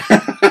 right?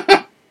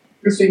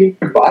 So you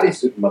can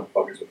bodysuit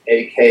motherfuckers with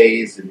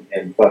AKs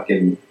and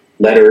fucking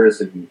letters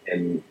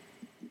and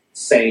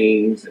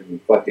sayings and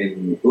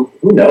fucking, who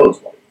knows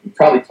what. You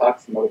probably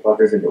talk some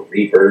motherfuckers into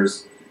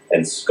Reapers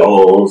and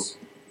Skulls,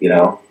 you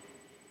know?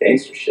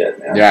 Gangster shit,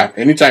 man. Yeah,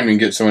 anytime you can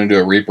get someone to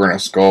do a Reaper and a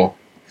Skull.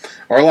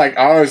 Or like,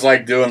 I always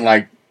like doing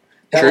like,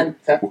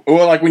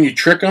 like when you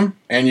trick them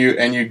and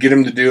you get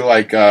them to do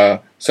like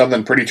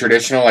something pretty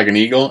traditional, like an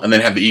eagle, and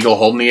then have the eagle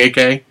holding the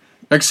AK.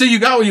 Like, see, you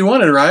got what you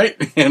wanted, right?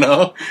 You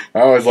know?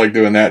 I always like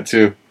doing that,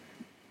 too.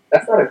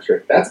 That's not a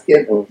trick. That's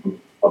getting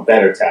them a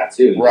better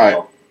tattoo. Right,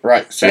 know?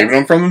 Right. Saving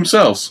them from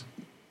themselves.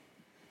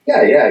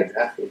 Yeah,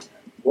 exactly.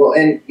 Well,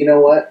 and you know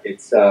what?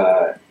 It's,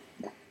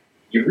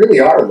 you really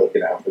are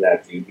looking out for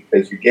that dude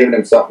because you're giving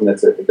him something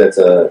that's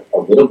a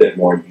little bit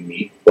more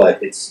unique,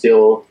 but it's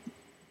still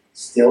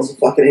a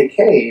fucking AK,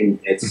 and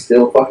it's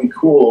still fucking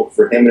cool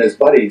for him and his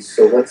buddies.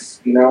 So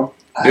let's, you know,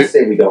 I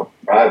say we don't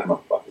drive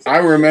motherfuckers.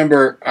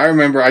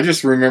 I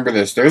just remember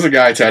this. There was a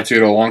guy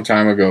tattooed a long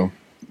time ago,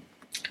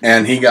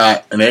 and he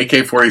got an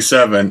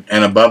AK-47,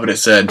 and above it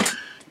said,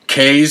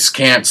 "K's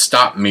can't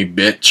stop me,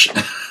 bitch."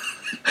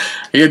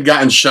 He had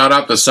gotten shot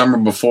up the summer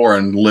before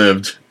and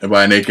lived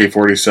by an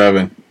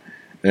AK-47.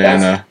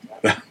 And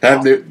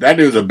that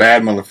dude's a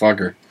bad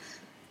motherfucker.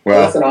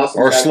 Well, that's an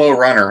awesome or slow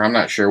runner. I'm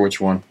not sure which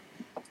one.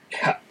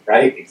 Yeah,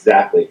 right,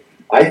 exactly.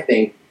 I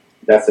think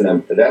that's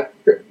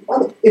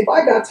if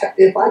I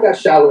got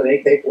shot with an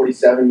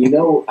AK-47, you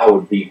know I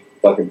would be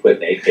fucking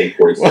putting an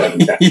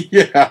AK-47.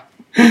 Yeah,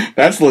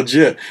 that's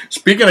legit.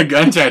 Speaking of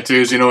gun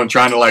tattoos, you know, and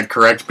trying to like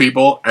correct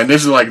people, and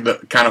this is like the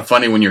kind of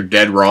funny when you're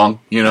dead wrong.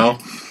 You know,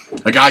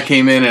 a guy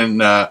came in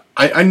and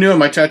I knew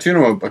him. I tattooed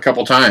him a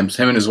couple times.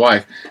 Him and his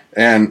wife,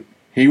 and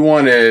he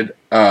wanted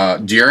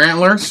deer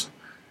antlers,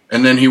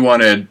 and then he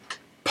wanted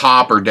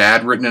Pop or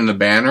Dad written in the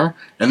banner,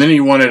 and then he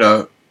wanted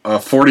a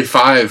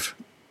 45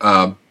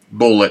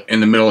 bullet in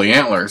the middle of the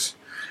antlers.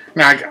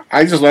 Now,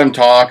 I just let him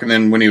talk, and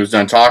then when he was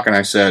done talking,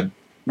 I said,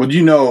 "Well,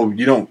 you know,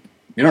 you don't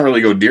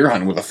really go deer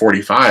hunting with a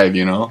 45,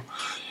 you know."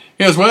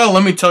 He goes, "Well,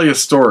 let me tell you a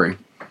story."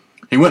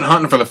 He went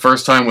hunting for the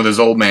first time with his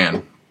old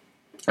man,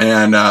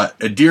 and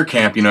at deer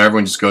camp, you know,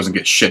 everyone just goes and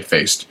gets shit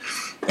faced,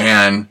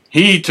 and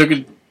he took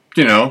it.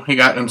 You know, he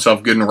got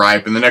himself good and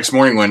ripe, and the next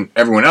morning when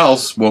everyone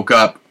else woke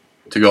up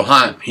to go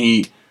hunt,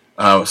 he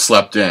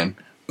slept in.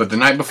 But the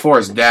night before,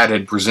 his dad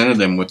had presented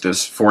him with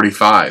this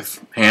 45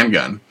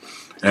 handgun,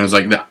 and was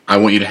like, "I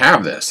want you to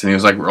have this." And he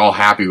was like, "We're all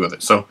happy with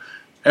it." So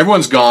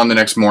everyone's gone the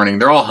next morning.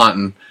 They're all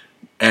hunting,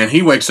 and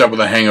he wakes up with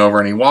a hangover,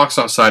 and he walks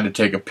outside to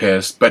take a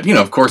piss. But, you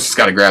know, of course, he's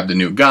got to grab the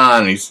new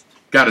gun, and he's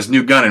got his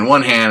new gun in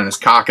one hand and his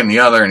cock in the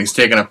other, and he's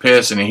taking a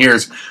piss, and he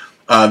hears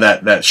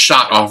that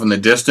shot off in the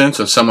distance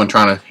of someone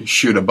trying to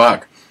shoot a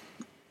buck.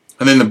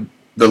 And then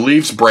the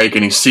leaves break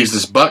and he sees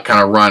this buck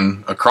kind of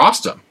run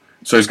across him.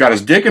 So he's got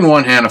his dick in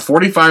one hand, a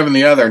 45 in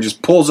the other, and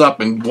just pulls up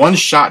and one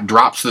shot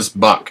drops this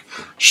buck.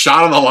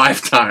 Shot of a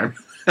lifetime.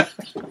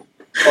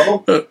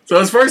 So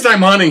his first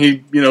time hunting,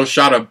 he, you know,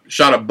 shot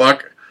a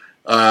buck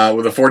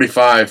with a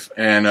 45,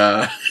 and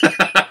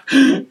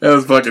it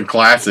was fucking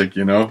classic,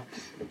 you know.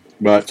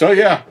 But, so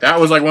yeah, that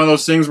was like one of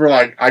those things where,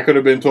 like, I could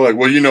have been told, like,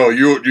 well, you know,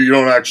 you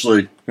don't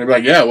actually. They'd be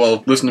like, yeah,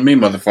 well, listen to me,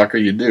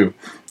 motherfucker, you do.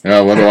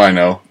 What do I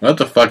know? What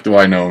the fuck do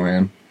I know,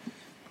 man?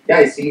 Yeah,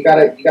 you see, you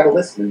gotta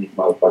listen to these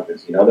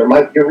motherfuckers, you know. There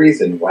might be a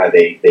reason why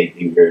they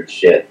do weird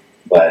shit,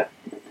 but,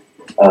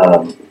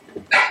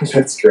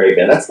 that's great,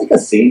 man. That's like a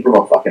scene from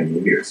a fucking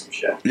movie or some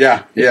shit.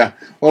 Yeah.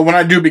 Well, when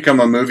I do become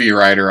a movie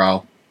writer,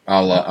 I'll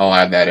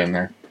add that in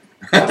there.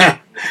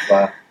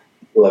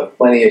 We'll have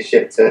plenty of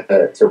shit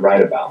to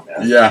write about,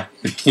 man. Yeah,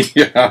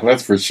 yeah,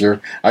 that's for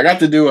sure. I got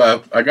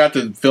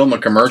to film a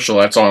commercial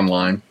that's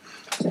online.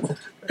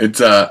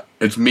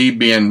 It's me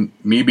being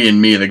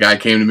me. The guy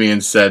came to me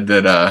and said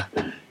that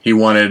he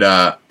wanted.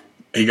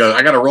 He goes,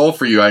 "I got a role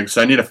for you. I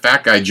need a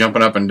fat guy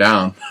jumping up and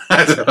down."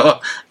 I said,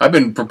 "Oh, I've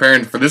been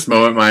preparing for this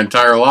moment my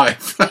entire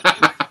life."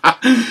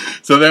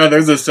 So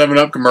there's a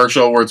 7-Up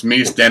commercial where it's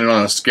me standing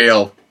on a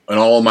scale in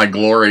all of my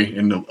glory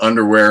in the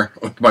underwear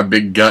with my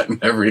big gut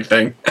and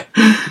everything.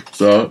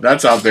 So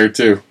that's out there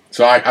too.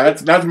 So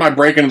that's my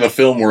break into the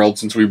film world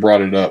since we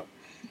brought it up.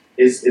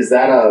 Is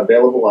that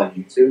available on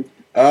YouTube?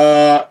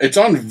 It's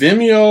on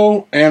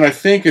Vimeo, and I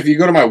think if you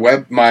go to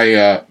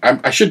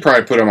I should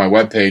probably put it on my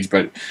webpage,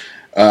 but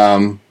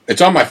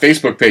it's on my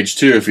Facebook page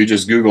too. If you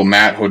just Google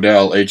Matt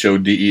Hodel,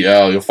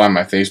 Hodel, you'll find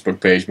my Facebook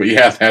page. But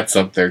yeah, that's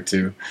up there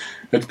too.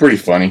 It's pretty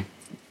funny.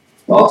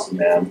 Awesome,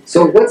 man.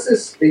 So what's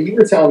this? You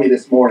were telling me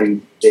this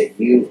morning that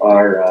you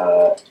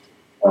are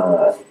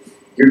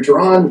you're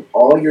drawing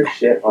all your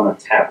shit on a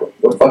tablet.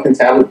 What fucking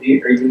tablet are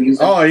you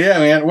using? Oh yeah,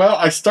 man. Well,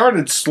 I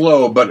started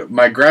slow, but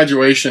my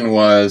graduation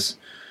was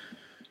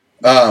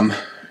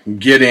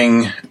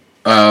getting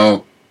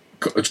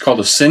it's called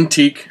a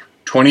Cintiq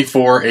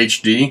 24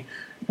 HD,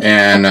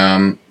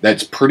 and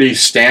that's pretty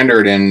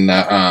standard in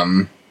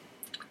the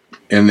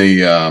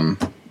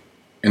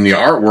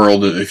art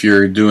world. If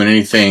you're doing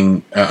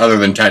anything other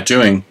than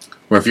tattooing,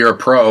 where if you're a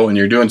pro and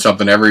you're doing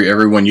something,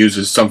 everyone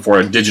uses some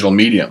sort of digital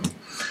medium,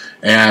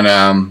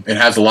 and it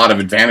has a lot of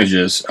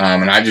advantages.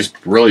 And I just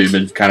really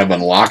been kind of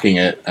unlocking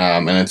it,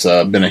 and it's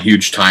been a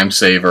huge time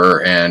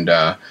saver. And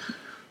I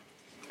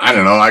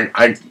don't know,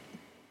 I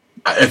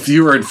if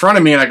you were in front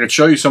of me and I could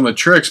show you some of the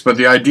tricks, but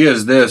the idea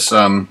is this: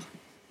 an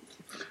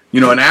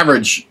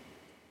average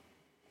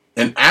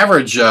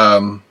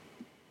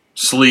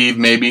sleeve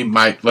maybe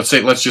let's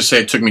just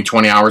say it took me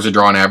 20 hours to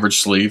draw an average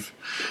sleeve,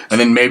 and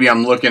then maybe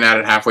I'm looking at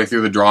it halfway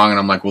through the drawing and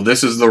I'm like, well,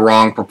 this is the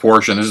wrong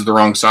proportion, this is the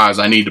wrong size,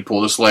 I need to pull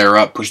this layer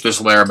up, push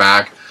this layer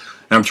back,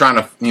 and I'm trying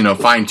to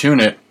fine tune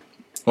it.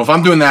 Well, if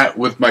I'm doing that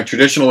with my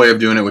traditional way of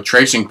doing it with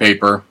tracing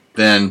paper,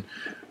 then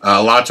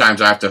a lot of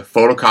times I have to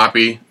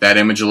photocopy that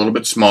image a little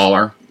bit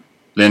smaller,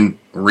 then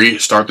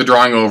restart the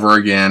drawing over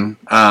again,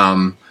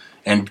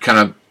 and kind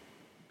of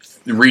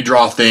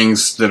redraw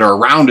things that are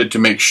around it to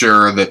make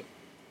sure that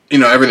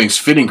everything's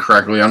fitting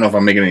correctly. I don't know if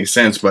I'm making any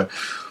sense, but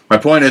my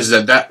point is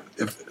that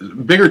if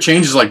bigger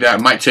changes like that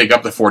might take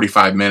up to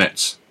 45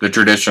 minutes the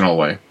traditional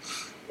way.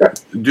 Yeah.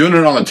 Doing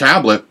it on the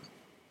tablet,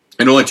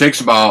 it only takes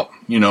about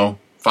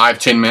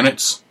 5-10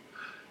 minutes,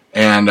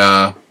 and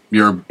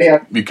you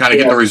kind of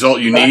get the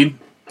result you need.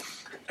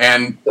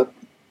 And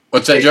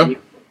what's that, Joe? Can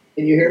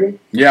you hear me?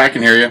 Yeah, I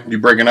can hear you. You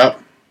breaking up?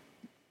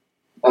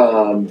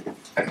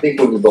 I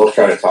think when we both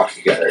try to talk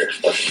together,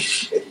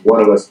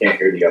 one of us can't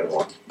hear the other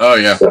one. Oh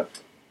yeah.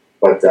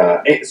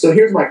 So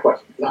here's my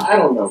question. I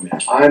don't know, man.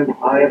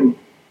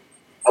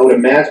 I would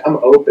imagine I'm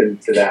open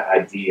to that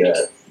idea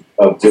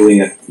of doing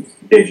it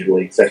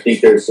digitally, because I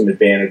think there's some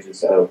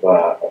advantages of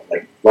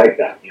like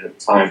that,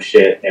 time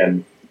shit.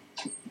 And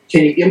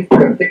can you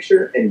input a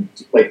picture and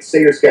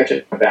say you're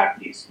sketching a back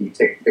piece, and you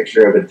take a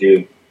picture of a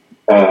dude,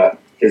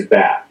 his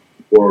back,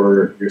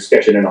 or you're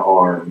sketching an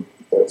arm.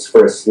 It's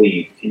for a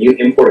sleeve. Can you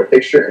import a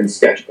picture and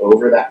sketch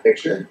over that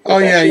picture? Oh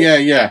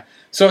yeah.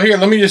 So here,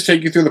 let me just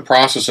take you through the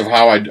process of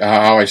how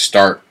I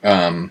start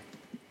a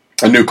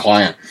new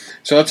client.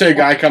 So let's say a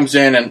guy comes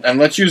in, and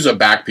let's use a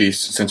back piece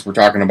since we're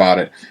talking about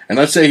it. And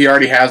let's say he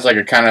already has like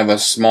a kind of a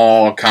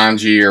small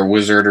kanji or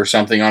wizard or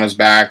something on his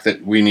back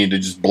that we need to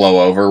just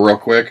blow over real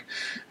quick.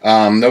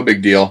 No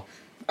big deal.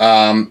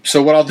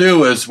 So what I'll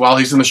do is, while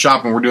he's in the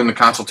shop and we're doing the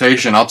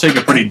consultation, I'll take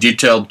a pretty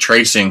detailed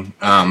tracing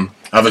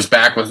of his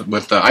back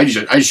with I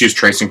just use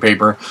tracing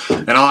paper,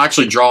 and I'll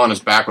actually draw on his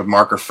back with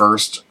marker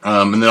first,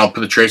 and then I'll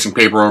put the tracing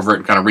paper over it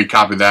and kind of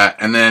recopy that,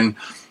 and then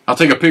I'll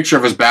take a picture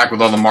of his back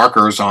with all the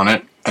markers on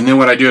it, and then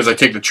what I do is I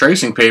take the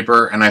tracing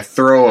paper and I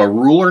throw a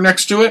ruler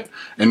next to it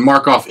and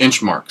mark off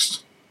inch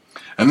marks.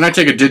 And then I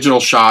take a digital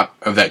shot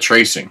of that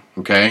tracing,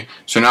 okay?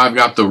 So now I've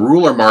got the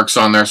ruler marks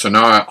on there, so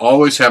now I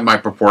always have my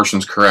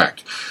proportions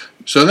correct.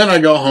 So then I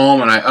go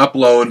home and I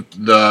upload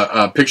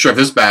the picture of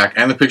his back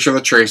and the picture of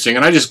the tracing,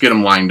 and I just get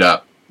them lined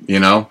up,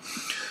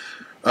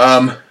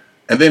 And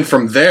then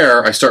from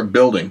there, I start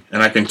building,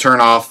 and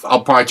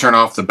I'll probably turn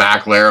off the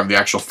back layer of the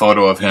actual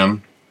photo of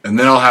him, and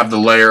then I'll have the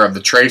layer of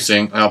the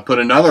tracing, and I'll put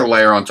another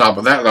layer on top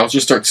of that, and I'll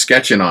just start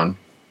sketching on.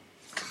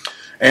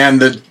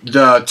 And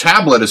the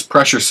tablet is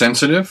pressure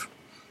sensitive,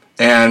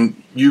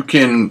 and you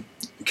can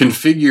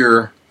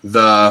configure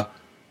the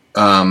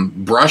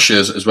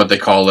brushes, is what they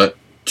call it,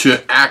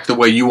 to act the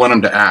way you want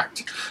them to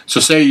act. So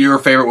say your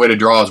favorite way to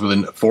draw is with a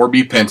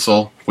 4B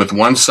pencil with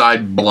one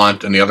side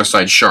blunt and the other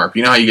side sharp.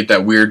 You know how you get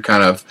that weird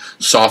kind of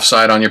soft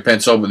side on your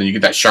pencil, but then you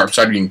get that sharp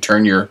side where you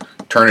can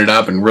turn it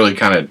up and really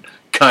kind of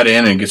cut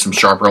in and get some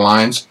sharper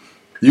lines?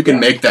 You can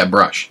make that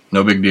brush.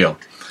 No big deal.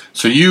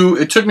 So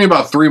it took me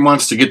about 3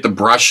 months to get the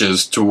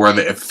brushes to where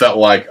it felt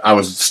like I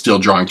was still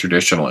drawing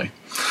traditionally.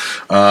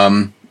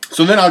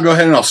 So then I'll go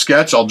ahead and I'll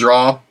sketch, I'll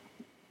draw,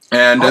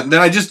 and then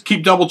I just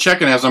keep double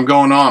checking as I'm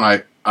going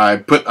on. I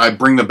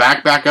bring the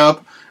back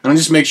up, and I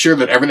just make sure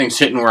that everything's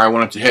hitting where I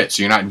want it to hit.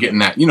 So you're not getting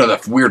that,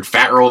 that weird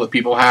fat roll that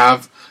people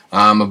have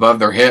above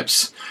their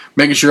hips.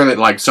 Making sure that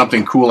like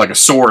something cool like a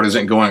sword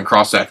isn't going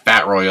across that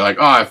fat roll. You're like,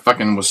 oh, I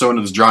fucking was so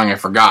into this drawing I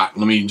forgot.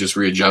 Let me just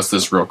readjust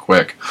this real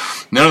quick.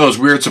 None of those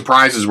weird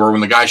surprises where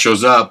when the guy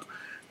shows up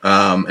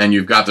and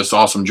you've got this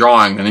awesome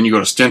drawing, and then you go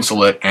to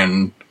stencil it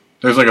and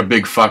there's like a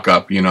big fuck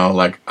up,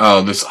 like,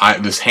 oh,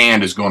 this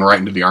hand is going right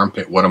into the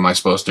armpit. What am I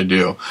supposed to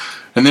do?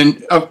 And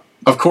then,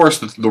 of course,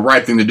 the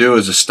right thing to do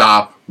is to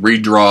stop,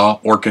 redraw,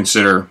 or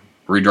consider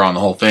redrawing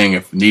the whole thing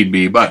if need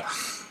be. But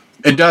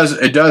it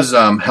does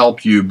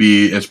help you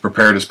be as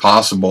prepared as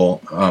possible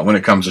when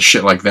it comes to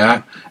shit like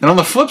that. And on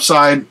the flip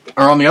side,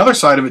 or on the other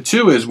side of it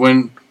too, is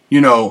when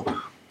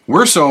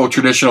we're so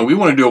traditional, we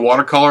want to do a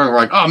watercolor, and we're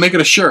like, oh, make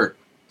it a shirt.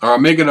 Or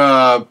put it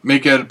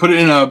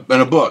in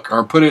a book,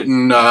 or put it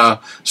in a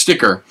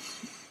sticker.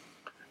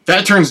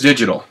 That turns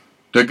digital.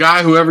 The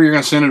guy, whoever you're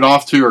going to send it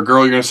off to, or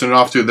girl you're going to send it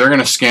off to, they're going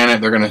to scan it,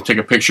 they're going to take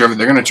a picture of it,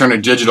 they're going to turn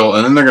it digital,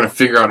 and then they're going to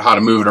figure out how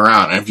to move it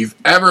around. And if you've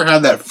ever had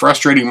that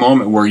frustrating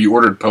moment where you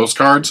ordered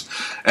postcards,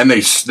 and they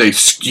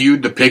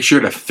skewed the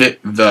picture to fit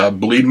the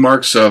bleed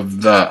marks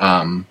of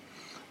the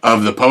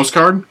of the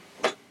postcard.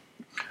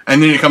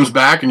 And then it comes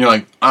back and you're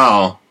like,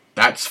 oh,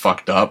 that's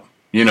fucked up.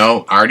 I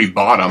already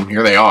bought them.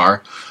 Here they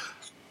are.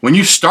 When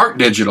you start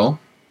digital,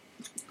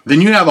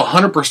 then you have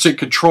 100%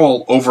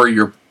 control over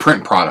your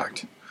print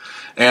product.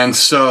 And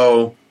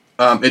so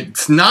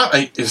it's not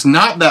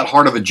that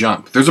hard of a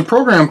jump. There's a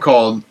program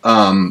called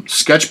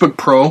Sketchbook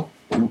Pro,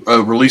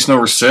 release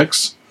number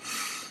 6.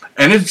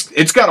 And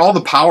it's got all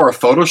the power of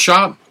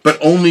Photoshop, but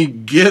only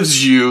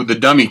gives you the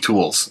dummy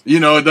tools. It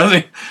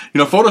doesn't,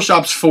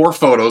 Photoshop's for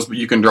photos, but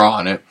you can draw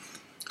on it.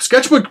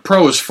 Sketchbook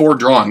Pro is for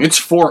drawing. It's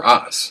for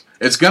us.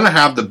 It's going to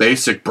have the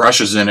basic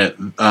brushes in it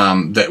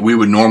that we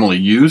would normally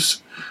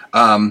use.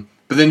 But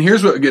then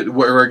here's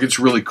where it gets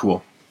really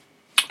cool.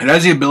 It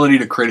has the ability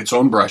to create its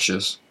own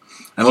brushes.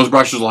 And those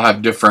brushes will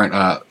have different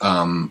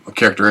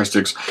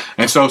characteristics.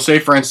 And so, say,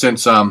 for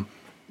instance,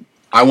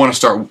 I want to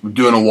start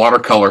doing a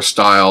watercolor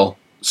style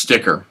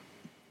sticker.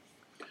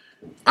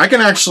 I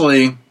can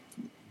actually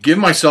give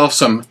myself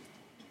some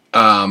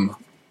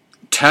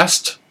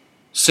test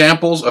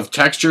samples of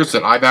textures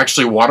that I've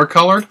actually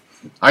watercolored.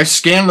 I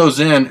scan those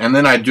in, and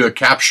then I do a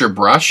capture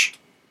brush.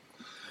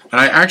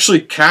 And I actually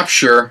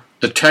capture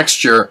the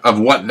texture of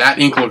what that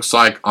ink looks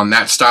like on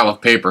that style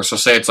of paper. So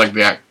say it's like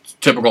the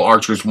typical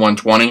Archer's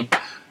 120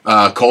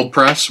 cold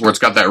press, where it's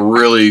got that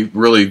really,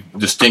 really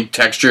distinct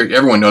texture.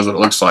 Everyone knows what it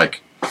looks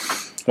like.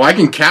 Well, I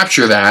can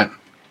capture that,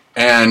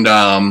 and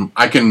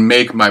I can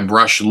make my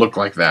brush look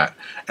like that.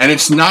 And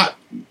it's not...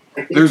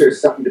 I think there's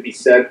something to be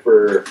said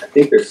for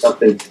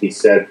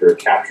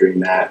capturing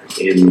that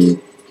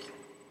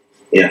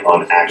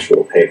on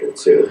actual paper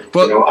too.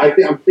 Well,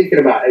 I'm thinking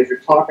about, as you're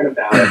talking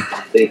about it,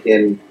 I'm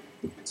thinking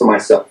to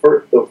myself,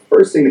 the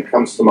first thing that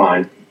comes to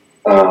mind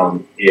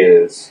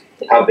is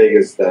how big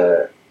is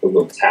the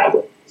little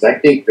tablet? Because I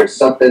think there's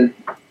something,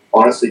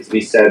 honestly, to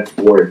be said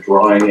for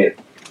drawing it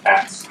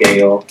at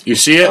scale. You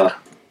see it?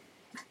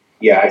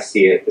 Yeah, I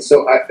see it.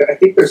 So I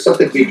think there's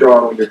something to be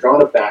drawn when you're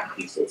drawing a back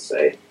piece, let's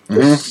say.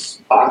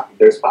 Mm-hmm.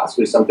 There's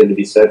possibly something to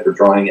be said for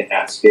drawing it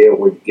at scale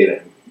where you get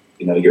it,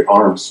 your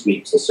arm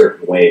sweeps a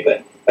certain way,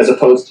 but as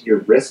opposed to your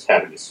wrist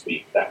having to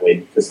sweep that way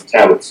because the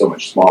tablet's so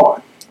much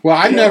smaller. Well,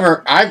 I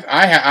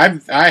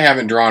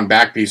haven't drawn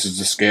back pieces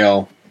to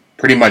scale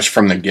pretty much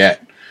from the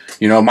get.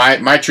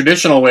 My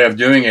traditional way of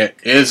doing it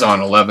is on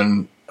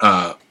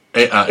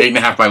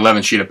 8.5 by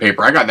 11 sheet of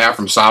paper. I got that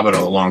from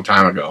Sabado a long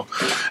time ago.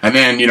 And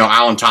then,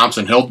 Alan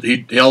Thompson,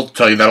 he'll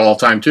tell you that all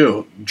the time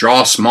too.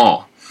 Draw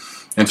small.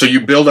 And so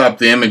you build up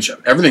the image.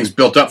 Everything's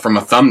built up from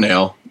a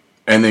thumbnail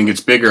and then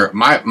gets bigger.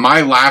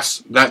 My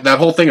last, that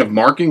whole thing of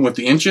marking with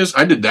the inches,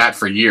 I did that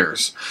for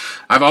years.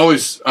 I've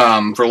always,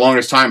 for the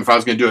longest time, if I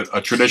was going to do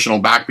a traditional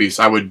back piece,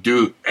 I would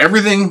do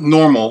everything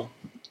normal.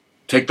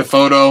 Take the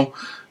photo,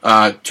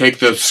 take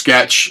the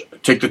sketch,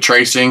 take the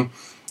tracing,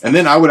 and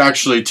then I would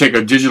actually take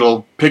a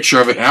digital picture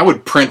of it, and I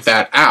would print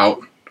that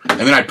out, and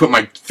then I'd put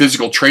my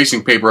physical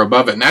tracing paper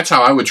above it, and that's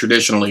how I would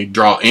traditionally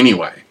draw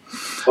anyway.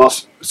 Well,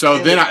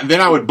 so then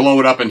I would blow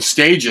it up in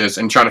stages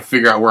and try to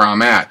figure out where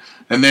I'm at.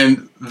 And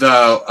then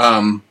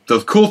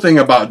the cool thing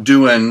about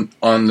doing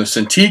on the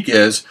Cintiq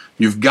is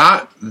you've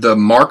got the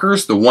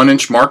markers, the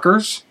 1-inch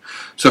markers.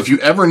 So if you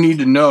ever need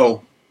to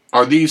know,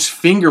 are these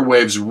finger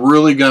waves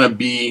really going to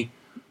be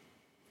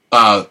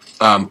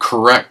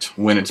correct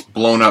when it's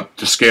blown up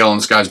to scale on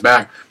this guy's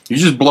back, you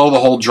just blow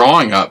the whole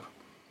drawing up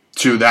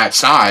to that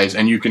size,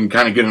 and you can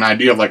kind of get an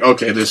idea of like,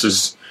 okay,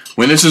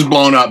 when this is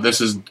blown up,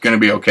 this is going to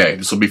be okay.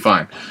 This will be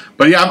fine.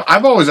 But yeah,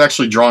 I've always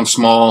actually drawn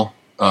small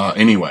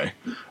anyway.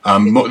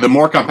 The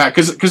more compact,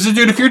 because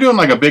dude, if you're doing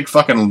like a big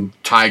fucking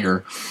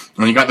tiger,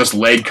 and you got this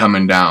leg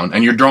coming down,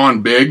 and you're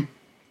drawing big,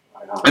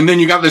 and then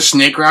you got this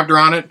snake wrapped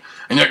around it,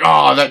 and you're like,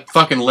 oh, that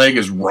fucking leg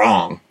is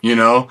wrong,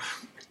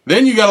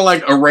 Then you got to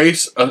like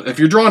erase. If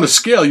you're drawing to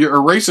scale, you're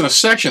erasing a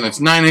section that's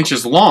 9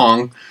 inches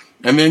long,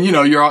 and then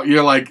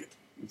you're like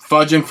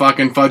fudging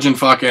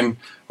fucking.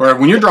 Where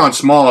when you're drawing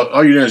small,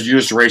 all you're doing is you're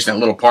just erasing that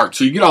little part,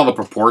 so you get all the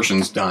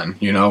proportions done.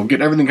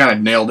 Get everything kind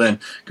of nailed in.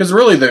 Because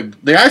really,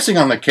 the icing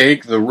on the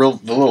cake, the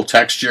little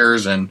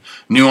textures and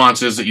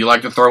nuances that you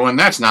like to throw in,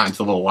 that's not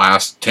until the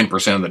last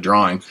 10% of the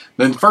drawing.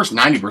 Then the first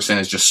 90%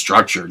 is just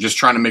structure, just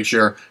trying to make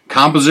sure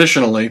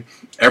compositionally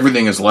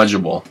everything is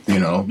legible.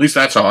 At least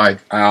that's how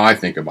I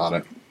think about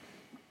it.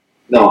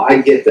 No,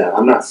 I get that.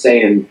 I'm not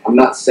saying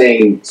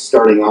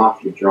starting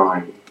off your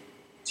drawing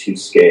to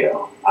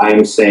scale. I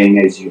am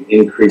saying as you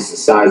increase the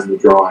size of the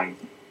drawing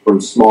from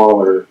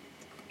smaller,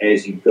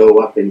 as you go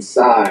up in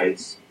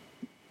size,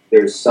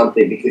 there's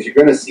something, because you're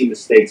going to see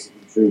mistakes if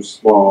you drew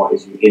small.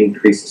 As you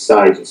increase the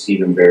size, you'll see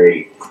them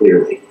very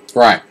clearly.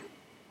 Right.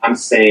 I'm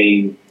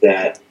saying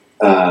that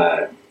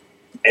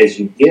as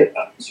you get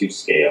up to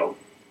scale,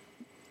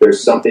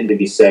 there's something to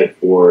be said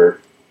for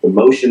the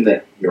motion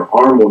that your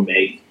arm will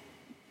make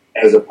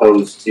as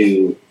opposed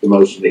to the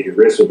motion that your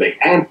wrist will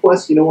make. And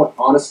plus, you know what,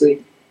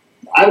 honestly,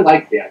 I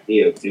like the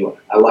idea of doing it.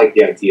 I like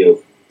the idea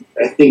of,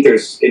 I think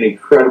there's an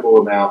incredible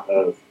amount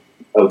of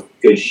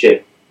good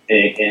shit,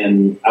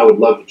 and I would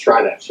love to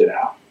try that shit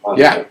out.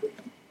 Yeah.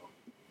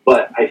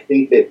 But I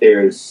think that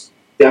there's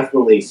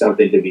definitely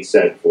something to be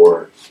said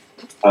for.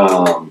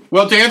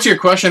 Well, to answer your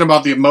question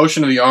about the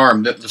motion of the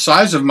arm, the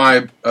size of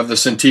the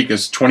Cintiq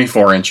is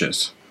 24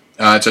 inches.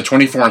 It's a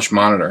 24-inch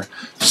monitor,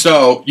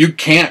 so you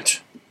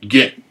can't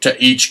get to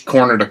each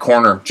corner to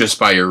corner just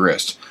by your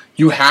wrist.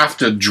 You have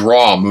to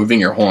draw, moving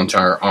your whole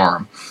entire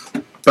arm.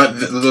 But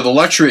the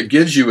luxury it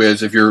gives you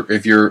is if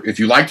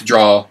you like to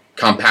draw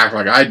compact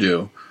like I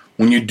do,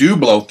 when you do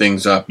blow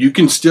things up, you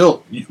can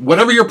still,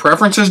 whatever your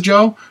preference is,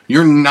 Joe,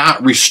 you're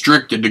not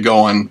restricted to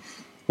going,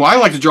 well, I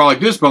like to draw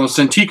like this, but on the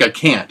Cintiq I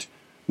can't.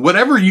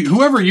 Whoever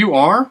you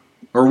are,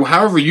 or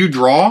however you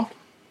draw,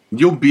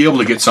 you'll be able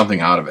to get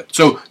something out of it.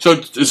 So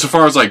as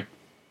far as like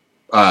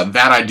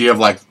that idea of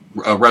like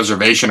a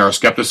reservation or a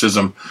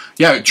skepticism,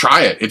 yeah,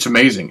 try it. It's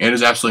amazing. It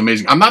is absolutely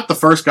amazing. I'm not the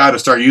first guy to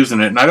start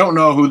using it, and I don't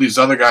know who these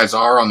other guys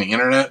are on the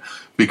internet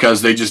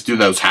because they just do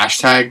those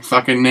hashtag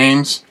fucking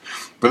names.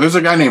 But there's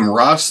a guy named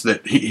Russ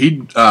that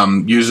he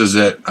uses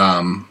it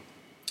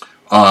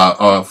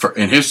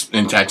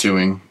in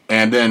tattooing,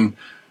 and then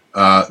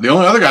the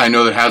only other guy I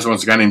know that has one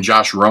is a guy named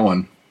Josh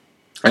Rowan,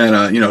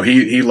 and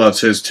he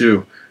loves his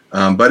too.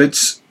 But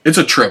it's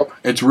a trip.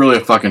 It's really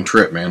a fucking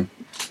trip, man.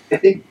 I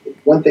think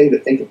one thing to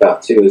think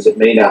about too is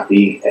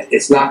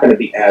it's not going to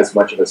be as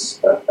much of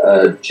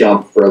a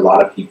jump for a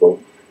lot of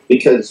people,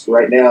 because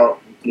right now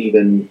you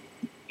can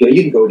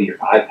go to your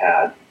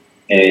iPad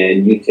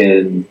and you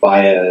can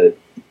buy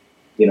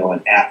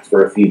an app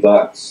for a few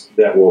bucks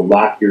that will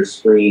lock your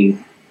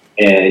screen,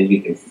 and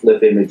you can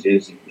flip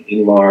images, you can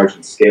enlarge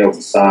and scale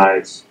to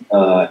size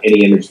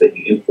any image that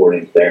you import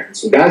into there. And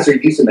so guys are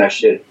using that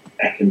shit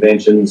at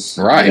conventions,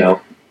 right?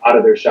 Out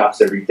of their shops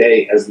every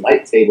day as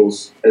light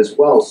tables as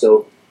well.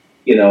 So,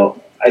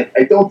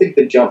 I don't think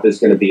the jump is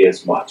going to be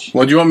as much.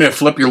 Well, do you want me to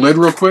flip your lid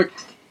real quick?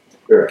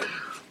 Sure.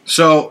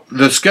 So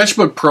the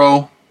Sketchbook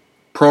Pro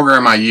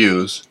program I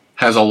use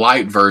has a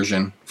light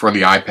version for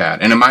the iPad,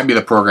 and it might be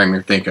the program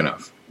you're thinking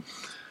of.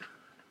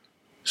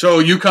 So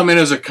you come in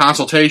as a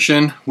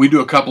consultation, we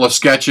do a couple of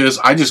sketches,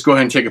 I just go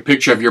ahead and take a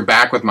picture of your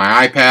back with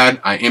my iPad,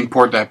 I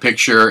import that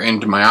picture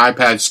into my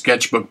iPad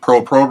Sketchbook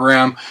Pro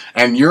program,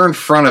 and you're in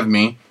front of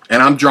me,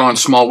 and I'm drawing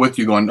small with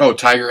you going, oh,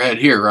 tiger head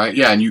here, right?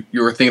 Yeah, and you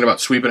were thinking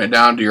about sweeping it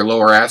down to your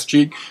lower ass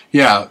cheek?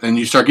 Yeah, and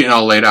you start getting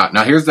all laid out.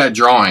 Now here's that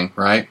drawing,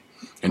 right?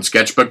 In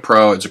Sketchbook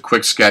Pro, it's a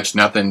quick sketch,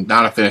 not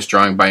a finished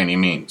drawing by any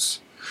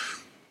means.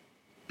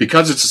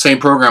 Because it's the same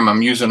program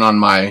I'm using on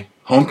my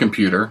home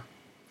computer,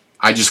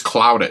 I just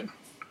cloud it.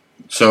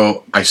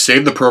 So I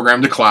save the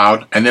program to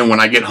cloud, and then when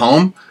I get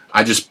home,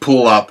 I just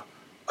pull up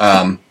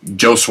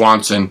Joe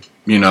Swanson,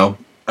 like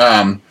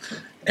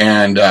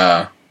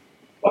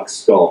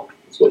skull.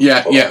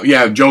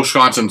 Yeah, Joe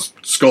Swanson's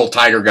skull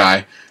tiger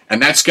guy.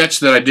 And that sketch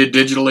that I did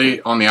digitally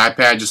on the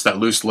iPad, just that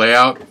loose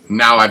layout,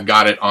 now I've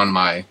got it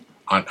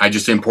I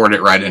just import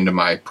it right into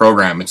my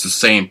program. It's the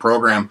same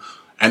program,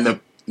 and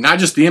not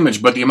just the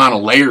image, but the amount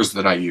of layers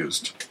that I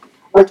used.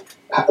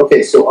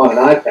 Okay, so on an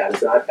iPad,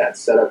 is an iPad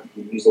set up?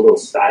 Do you use a little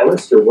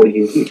stylus, or what do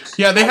you use?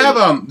 Yeah, they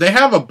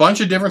have a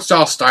bunch of different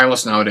style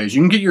stylus nowadays.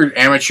 You can get your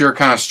amateur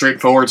kind of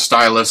straightforward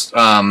stylus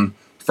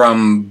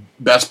from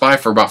Best Buy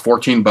for about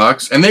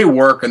 $14, and they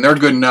work, and they're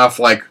good enough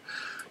like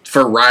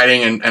for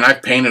writing. And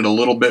I've painted a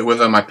little bit with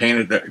them. I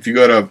painted. If you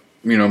go to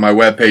my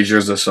webpage,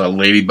 there's this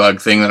ladybug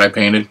thing that I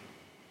painted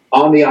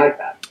on the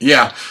iPad.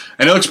 Yeah,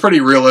 and it looks pretty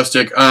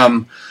realistic.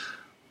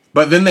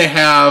 But then they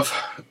have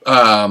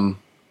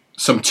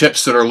some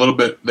tips that are a little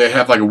bit, they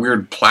have like a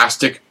weird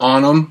plastic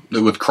on them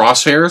with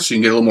crosshairs, so you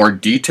can get a little more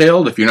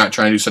detailed if you're not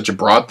trying to do such a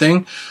broad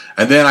thing.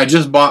 And then I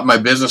just bought my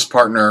business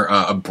partner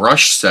a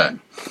brush set.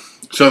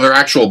 So they're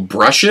actual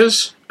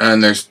brushes,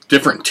 and there's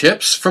different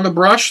tips for the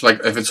brush,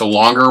 like if it's a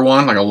longer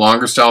one, like a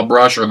longer style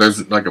brush, or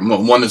there's like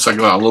one that's like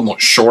a little more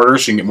shorter,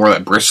 so you can get more of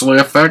that bristly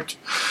effect,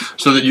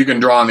 so that you can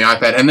draw on the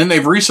iPad. And then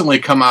they've recently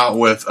come out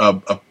with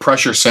a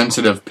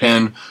pressure-sensitive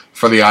pen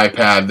for the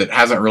iPad that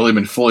hasn't really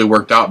been fully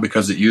worked out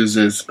because it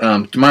uses,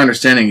 to my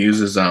understanding, it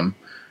uses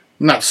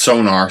not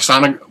sonar,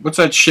 what's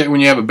that shit when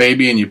you have a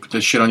baby and you put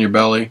this shit on your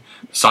belly?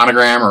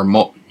 Sonogram or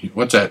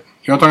what's that?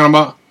 You know what I'm talking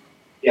about?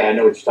 Yeah, I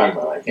know what you're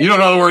talking about. You don't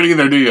know the word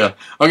either, do you?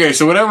 Okay,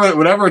 so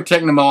whatever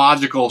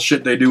technological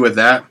shit they do with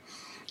that,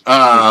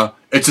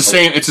 it's the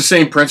same. It's the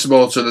same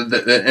principle. So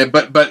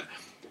but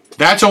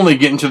that's only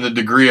getting to the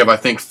degree of I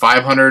think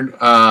 500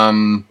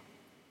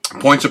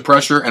 points of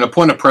pressure, and a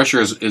point of pressure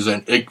is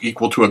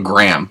equal to a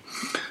gram.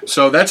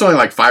 So that's only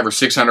like 500 or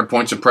 600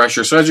 points of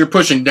pressure. So as you're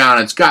pushing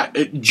down,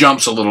 it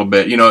jumps a little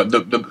bit.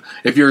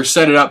 If you're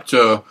set it up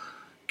to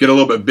get a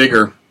little bit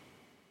bigger,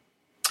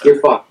 you're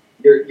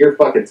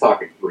fucking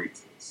talking Greek.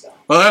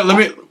 Well, let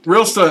me put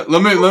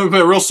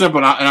it real simple,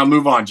 and I'll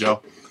move on,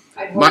 Joe.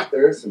 I hope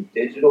there are some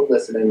digital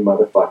listening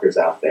motherfuckers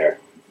out there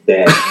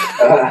that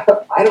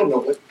I don't know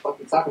what the fuck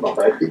they're talking about,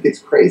 but I think it's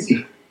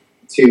crazy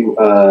to.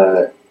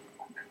 I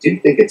do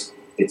think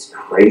it's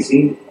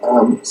crazy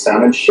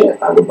sounding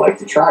shit. I would like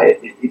to try it.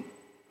 It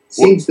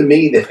seems to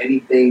me that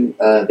anything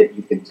that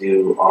you can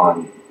do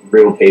on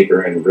real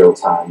paper in real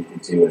time, you can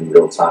do in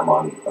real time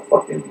on a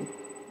fucking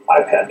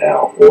iPad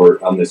now,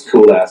 or on this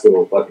cool ass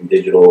little fucking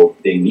digital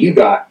thing you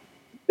got.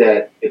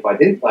 that if I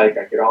didn't like,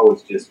 I could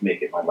always just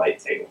make it my light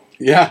table.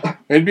 Yeah,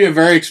 it'd be a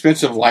very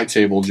expensive light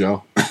table,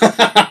 Joe.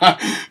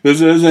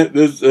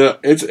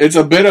 It's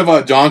a bit of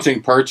a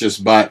daunting purchase,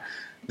 but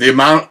the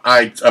amount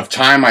of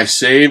time I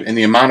save and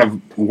the amount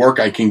of work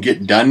I can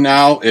get done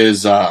now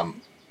is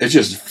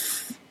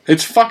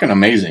it's fucking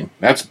amazing.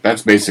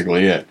 That's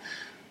basically it.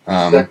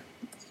 A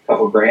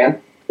couple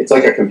grand. It's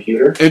like a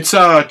computer. It's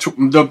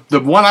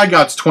the one I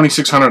got's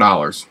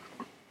 $2,600.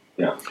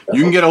 Yeah,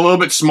 you can get a little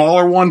bit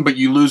smaller one, but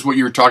you lose what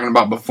you were talking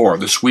about before,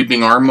 the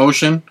sweeping arm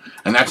motion,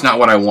 and that's not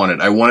what I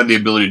wanted. I wanted the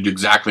ability to do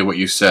exactly what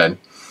you said.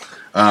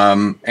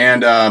 Yeah,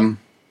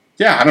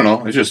 I don't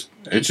know.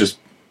 It's just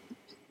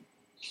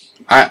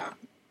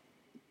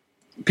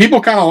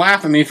people kind of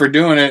laugh at me for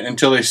doing it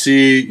until they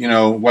see,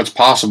 what's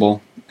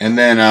possible, and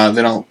then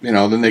they don't,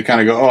 then they kind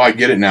of go, oh, I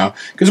get it now.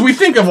 Because we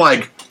think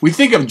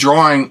of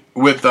drawing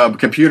with a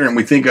computer, and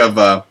we think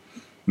of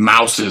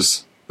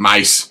mice,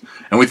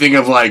 and we think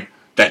of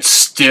that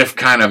stiff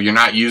kind of, you're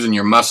not using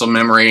your muscle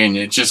memory, and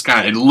it just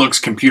kind of, it looks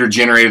computer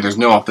generated. There's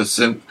no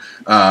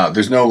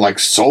there's no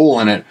soul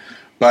in it.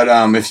 But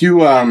if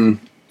you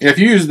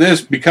use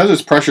this, because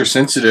it's pressure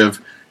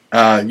sensitive,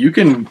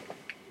 there's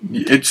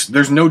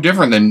no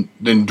different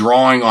than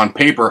drawing on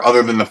paper,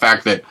 other than the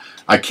fact that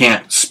I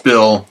can't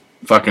spill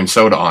fucking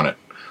soda on it.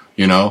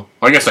 Well,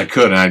 I guess I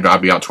could, and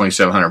I'd be out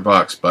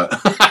 $2,700, but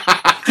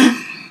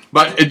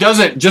but it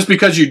doesn't. Just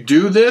because you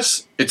do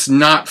this, it's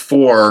not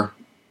for.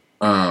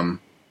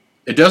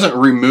 It doesn't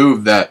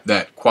remove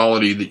that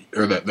quality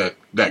or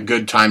that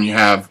good time you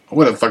have.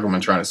 What the fuck am I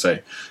trying to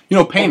say?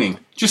 Painting.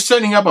 Just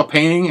setting up a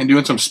painting and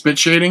doing some spit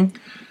shading,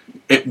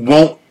 it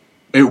won't.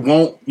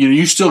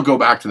 You still go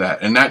back to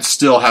that, and that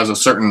still has a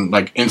certain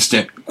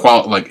instant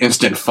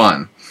instant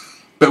fun.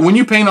 But when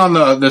you paint on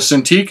the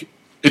Cintiq,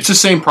 it's the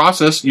same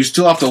process. You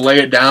still have to lay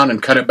it down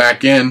and cut it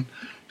back in.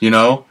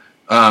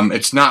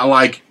 It's not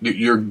like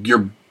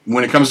you're.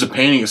 When it comes to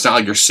painting, it's not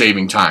like you're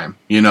saving time,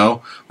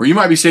 Where you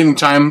might be saving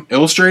time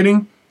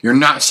illustrating, you're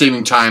not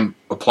saving time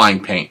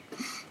applying paint.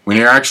 When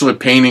you're actually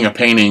painting a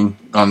painting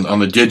on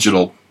the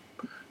digital,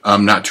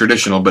 not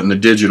traditional, but in the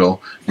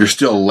digital, you're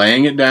still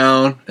laying it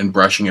down and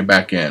brushing it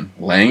back in.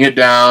 Laying it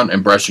down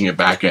and brushing it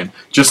back in.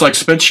 Just like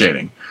spit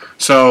shading.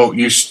 So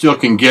you still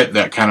can get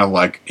that kind of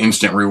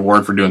instant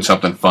reward for doing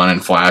something fun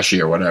and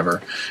flashy or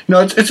whatever.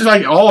 It's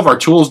like all of our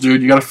tools,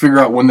 dude. You got to figure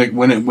out when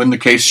the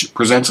case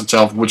presents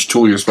itself, which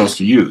tool you're supposed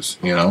to use.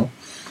 I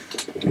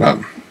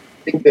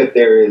think that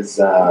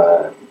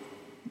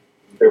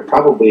there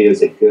probably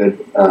is a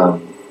good.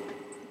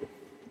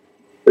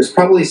 There's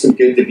probably some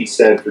good to be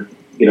said for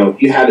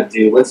if you had to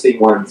do. Let's say you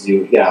wanted to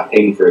do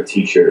painting for a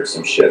T-shirt or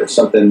some shit or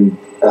something,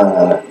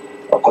 a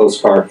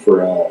postcard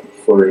for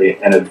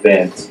an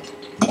event.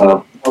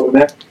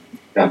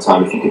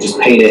 Time, if you could just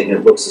paint it and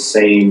it looks the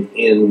same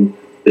in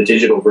the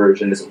digital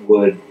version as it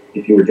would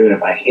if you were doing it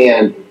by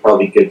hand, it'd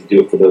probably be good to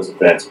do it for those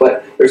events.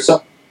 But there's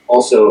something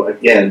also,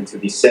 again, to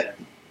be said,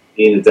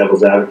 being the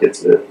devil's advocate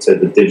to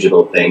the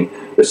digital thing,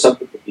 there's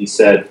something to be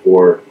said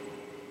for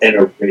an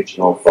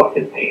original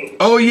fucking painting.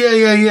 Oh,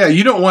 yeah.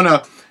 You don't want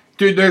to,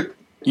 dude,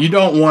 you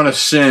don't want to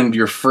send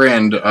your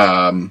friend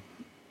a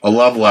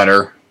love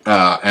letter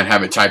and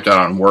have it typed out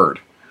on Word,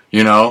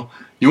 You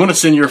want to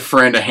send your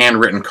friend a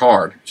handwritten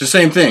card. It's the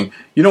same thing.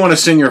 You don't want to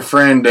send your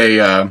friend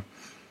a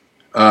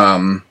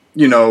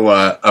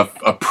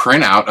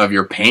printout of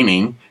your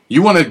painting.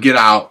 You want to get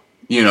out,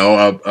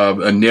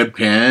 a nib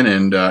pen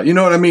and, you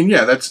know what I mean?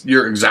 Yeah,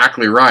 you're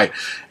exactly right.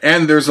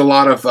 And there's a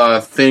lot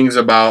of things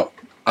about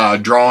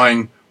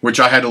drawing, which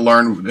I had to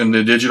learn in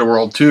the digital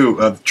world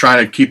too, of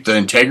trying to keep the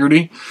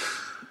integrity.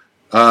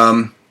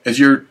 As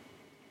you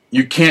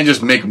can't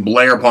just make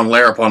layer upon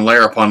layer upon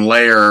layer upon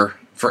layer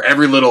for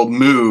every little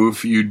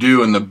move you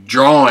do in the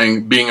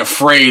drawing, being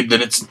afraid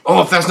that if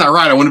that's not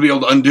right, I want to be able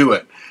to undo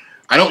it.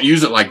 I don't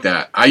use it like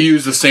that. I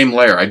use the same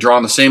layer. I draw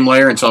on the same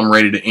layer until I'm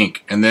ready to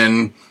ink. And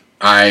then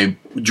I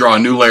draw a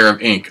new layer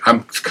of ink.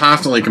 I'm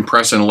constantly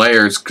compressing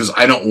layers because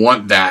I don't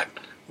want that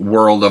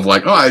world of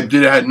I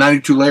had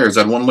 92 layers.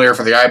 I had one layer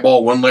for the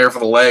eyeball, one layer for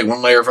the leg,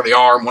 one layer for the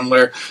arm, one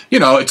layer.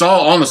 It's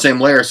all on the same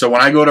layer. So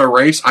when I go to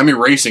erase, I'm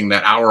erasing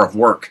that hour of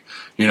work,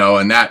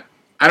 and that,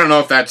 I don't know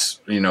if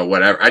that's,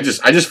 whatever. I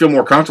just feel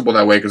more comfortable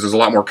that way because there's a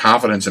lot more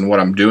confidence in what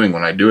I'm doing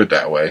when I do it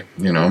that way,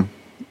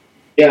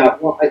 Yeah,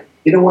 well,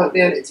 you know what,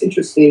 man? It's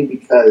interesting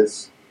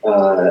because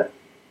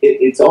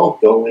it's all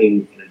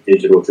going in a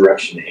digital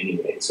direction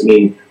anyways. I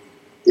mean,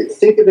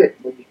 think of it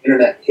when the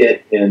internet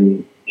hit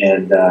and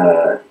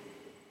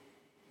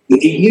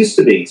it used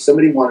to be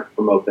somebody wanted to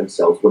promote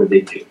themselves. What did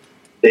they do?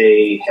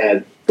 They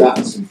had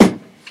gotten some...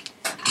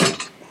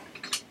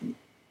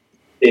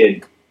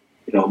 They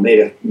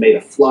had made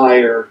a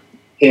flyer,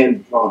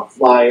 hand drawn a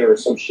flyer or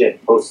some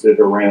shit, posted it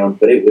around,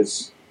 but it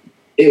was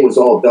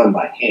all done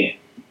by hand.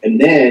 And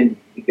then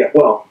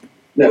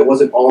it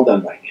wasn't all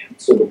done by hand.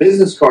 So the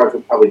business cards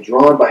were probably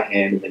drawn by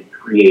hand and then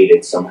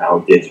created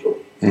somehow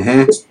digitally.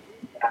 Mm-hmm.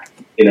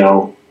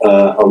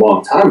 A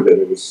long time ago,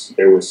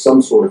 there was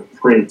some sort of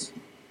print,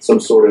 some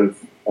sort of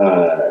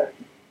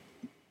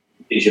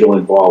digital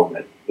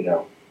involvement.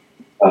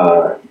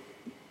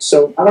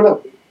 So I don't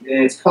know.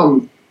 And it's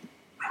come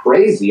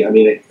crazy. I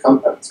mean, it's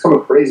come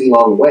a crazy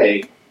long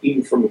way,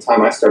 even from the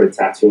time I started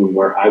tattooing,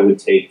 where I would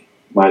take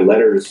my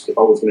letters, if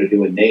I was going to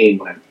do a name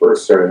when I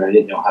first started, and I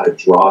didn't know how to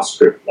draw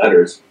script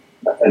letters,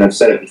 and I've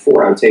said it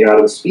before, I would take it out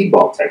of a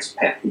speedball text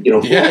pen.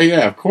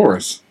 Yeah, of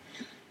course.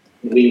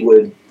 We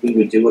would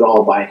do it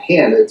all by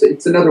hand.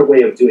 It's another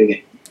way of doing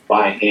it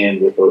by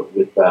hand with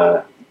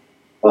a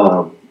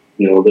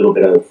little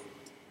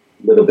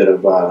bit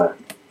of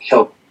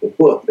help with the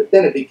book. But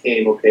then it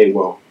became, okay,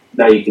 well,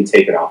 now you can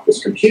take it off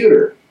this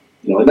computer.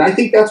 And I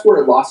think that's where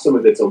it lost some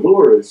of its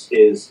allure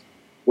is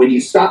when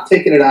you stop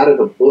taking it out of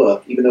the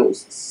book, even though it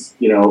was,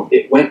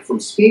 it went from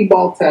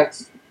speedball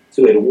text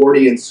to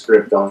Edwardian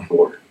script on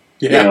board.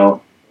 Yeah.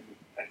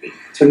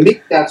 To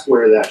me, that's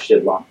where that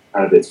shit lost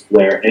out of its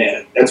flair.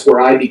 And that's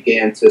where I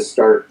began to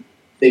start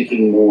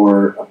thinking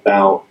more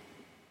about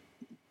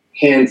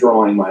hand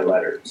drawing my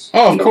letters.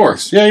 Oh, of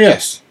course. Yeah,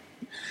 yes.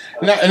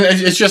 And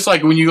it's just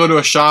like when you go to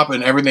a shop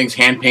and everything's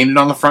hand painted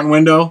on the front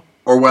window,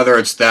 or whether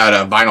it's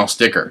that vinyl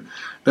sticker.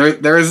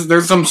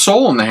 There's some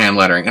soul in the hand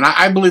lettering, and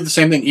I believe the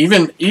same thing.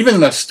 Even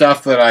the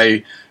stuff that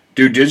I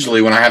do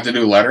digitally when I have to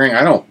do lettering,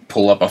 I don't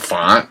pull up a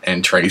font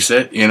and trace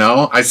it.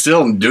 I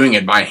still am doing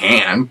it by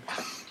hand.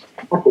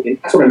 And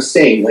that's what I'm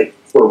saying. Like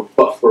for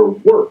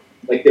work,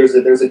 like there's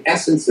an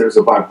essence, there's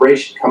a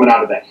vibration coming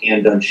out of that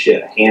hand done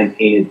shit, a hand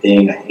painted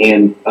thing, a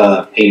hand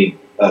painted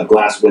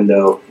glass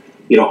window,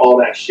 all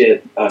that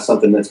shit,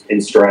 something that's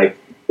pinstripe.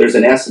 There's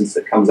an essence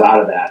that comes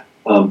out of that.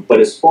 But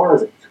as far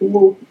as a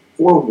tool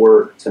for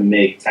work to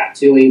make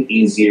tattooing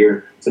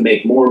easier, to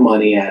make more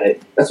money at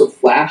it, that's what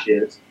Flash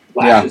is.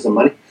 Flash is a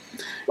money.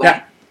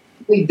 Flash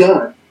was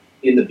done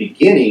in the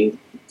beginning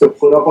to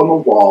put up on the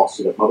wall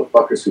so that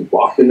motherfuckers who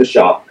walked in the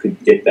shop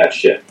could get that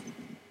shit.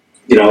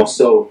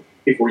 So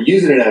if we're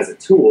using it as a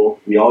tool,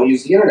 we all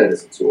use the internet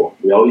as a tool.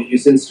 We all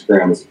use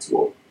Instagram as a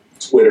tool,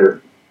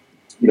 Twitter.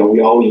 We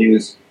all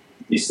use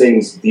these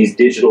things, these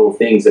digital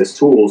things as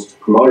tools to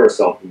promote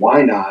ourselves.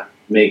 Why not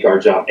make our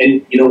job?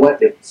 And you know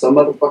what? If some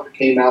motherfucker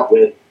came out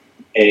with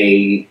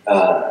a,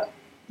 I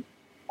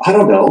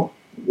don't know,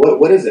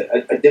 what is it?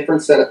 A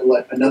different set of,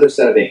 another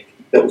set of ink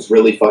that was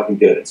really fucking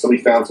good. And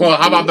somebody found some. Well,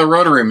 how about the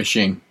rotary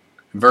machine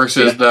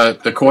versus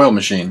the coil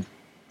machine?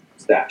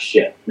 It's that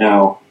shit.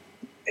 Now,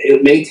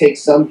 it may take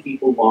some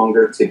people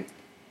longer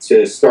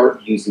to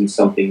start using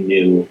something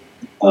new.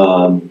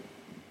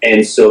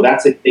 And so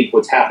that's, I think,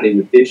 what's happening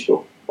with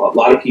digital. A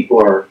lot of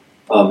people are,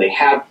 they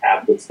have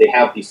tablets, they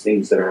have these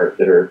things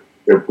they're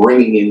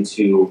bringing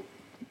into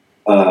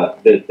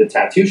the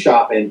tattoo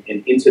shop and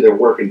into their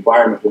work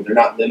environment where they're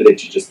not limited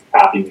to just a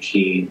copy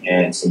machine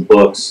and some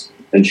books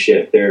and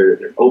shit.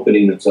 They're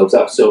opening themselves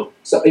up. So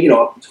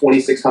 $2,600 to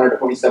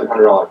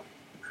 $2,700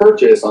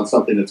 purchase on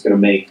something that's going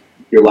to make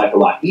your life a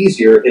lot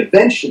easier.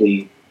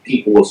 Eventually,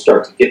 people will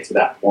start to get to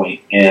that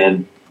point,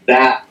 and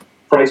that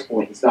price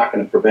point is not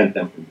going to prevent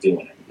them from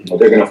doing it.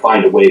 They're going to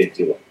find a way to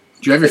do it.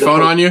 Do you have your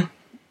phone on you?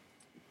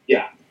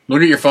 Yeah.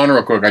 Look at your phone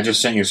real quick. I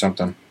just sent you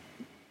something.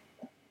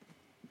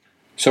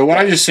 So what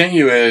I just sent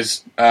you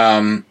is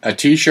a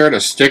T-shirt,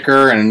 a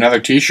sticker, and another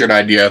T-shirt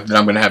idea that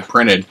I'm going to have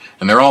printed,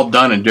 and they're all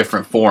done in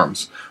different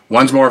forms.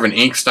 One's more of an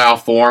ink style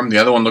form. The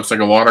other one looks like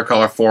a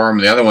watercolor form.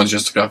 The other one's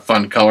just a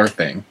fun color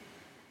thing.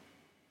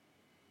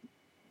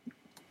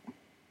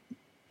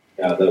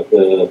 Yeah,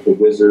 the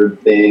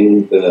wizard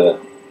thing. There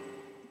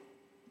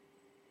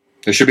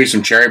should be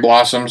some cherry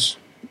blossoms.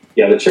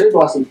 Yeah, the cherry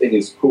blossom thing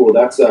is cool.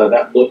 That's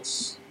that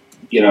looks,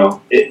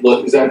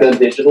 is that done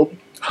digitally?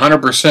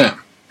 100%.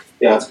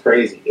 Yeah, it's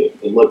crazy, dude.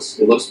 It looks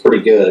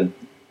pretty good,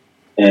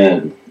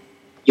 and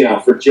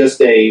for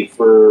just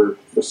for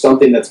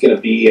something that's going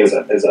to be as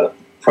a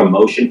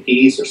promotion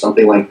piece or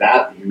something like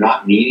that, you're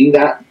not needing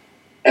that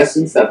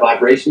essence, that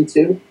vibration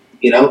to.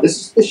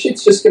 This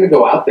shit's just going to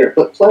go out there.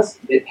 But plus,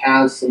 it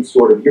has some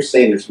sort of. You're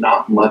saying there's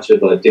not much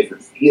of a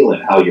different feel in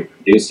how you're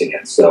producing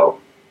it, so.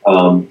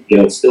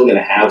 It's still going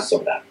to have some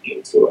of that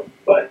feel to it,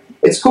 but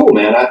it's cool,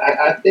 man.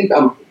 I think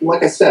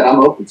like I said, I'm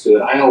open to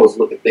it. I always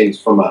look at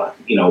things from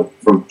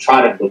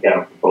try to look at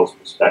them from both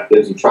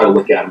perspectives and try to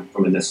look at them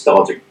from a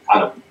nostalgic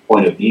kind of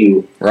point of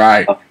view.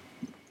 Right.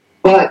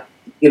 But,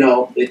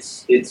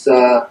 it's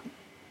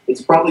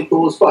probably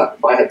cool as fuck.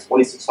 If I had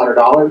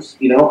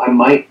 $2,600, I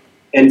might,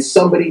 and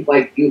somebody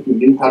like you who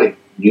knew how to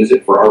use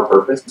it for our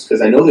purpose,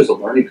 because I know there's a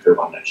learning curve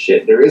on that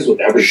shit. There is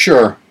with everything.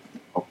 Sure.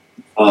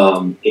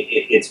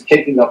 It's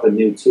picking up a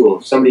new tool.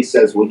 If somebody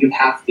says, well, you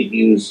have to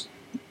use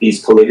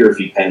these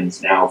calligraphy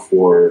pens now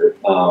for,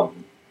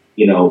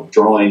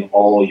 drawing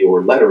all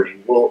your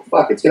lettering. Well,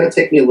 fuck, it's going to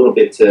take me a little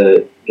bit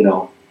to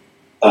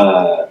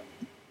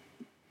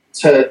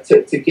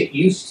get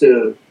used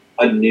to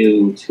a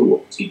new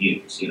tool to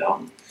use,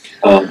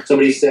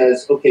 Somebody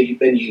says, okay, you've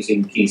been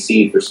using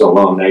PC for so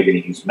long, now you're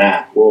going to use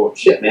Mac. Well,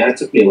 shit, man, it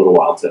took me a little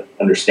while to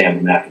understand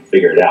the Mac and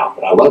figure it out,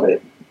 but I love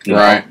it.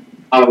 Right.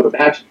 I would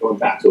imagine going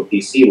back to a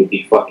PC would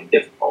be fucking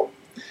difficult.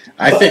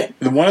 I think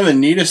one of the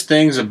neatest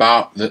things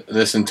about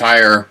this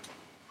entire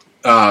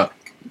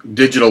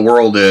digital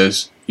world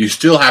is You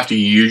still have to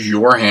use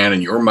your hand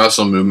and your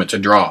muscle movement to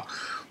draw.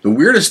 The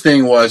weirdest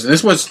thing was, and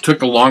this took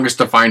the longest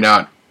to find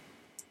out.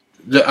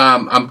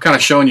 I'm kind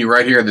of showing you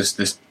right here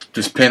this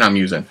pin I'm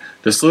using.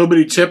 This little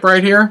bitty tip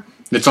right here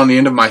that's on the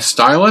end of my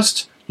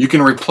stylus. You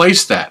can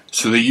replace that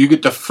so that you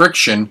get the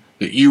friction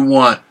that you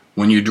want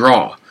when you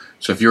draw.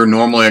 So if you're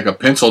normally like a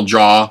pencil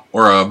draw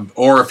or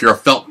if you're a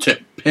felt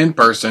tip pen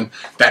person,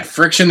 that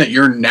friction that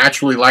you're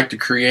naturally like to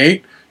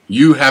create,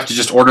 you have to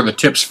just order the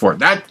tips for it.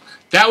 That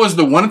was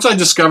once I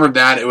discovered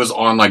that, it was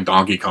on like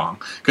Donkey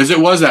Kong, because it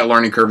was that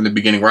learning curve in the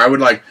beginning where I would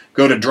like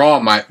go to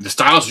draw, the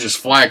stylus would just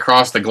fly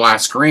across the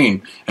glass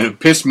screen, and it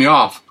pissed me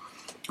off.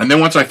 And then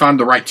once I found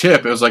the right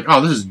tip, it was like,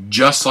 oh, this is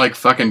just like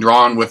fucking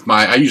drawing with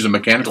I use a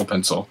mechanical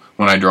pencil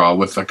when I draw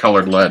with a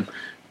colored lead.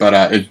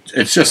 But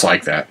it's just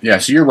like that. Yeah,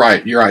 so you're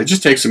right. It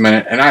just takes a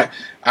minute. And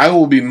I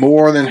will be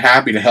more than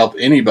happy to help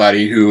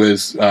anybody who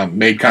has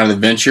made kind of the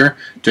venture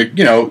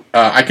to,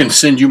 I can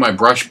send you my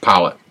brush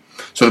palette.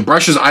 So the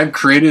brushes I've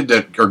created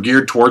that are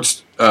geared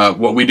towards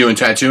what we do in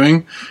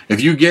tattooing,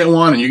 if you get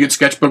one and you get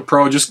Sketchbook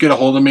Pro, just get a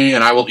hold of me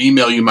and I will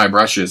email you my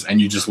brushes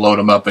and you just load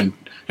them up and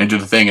do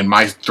the thing. And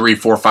my 3,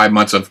 4, 5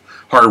 months of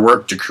hard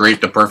work to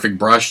create the perfect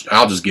brush,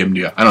 I'll just give them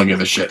to you. I don't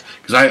give a shit.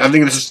 Because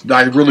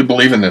I really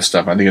believe in this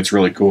stuff. I think it's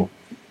really cool.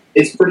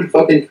 It's pretty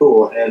fucking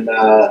cool, and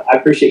I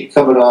appreciate you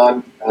coming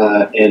on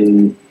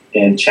and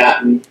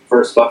chatting.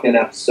 First fucking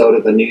episode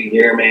of the new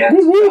year, man.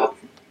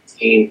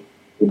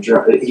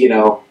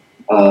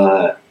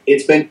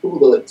 It's been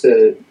cool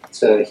to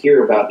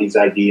hear about these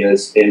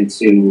ideas and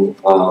to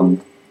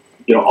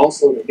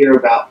also to hear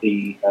about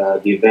the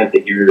event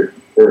that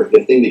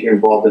the thing that you're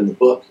involved in the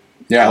book.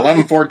 Yeah,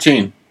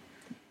 11/14.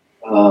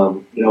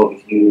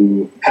 If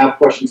you have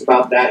questions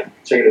about that,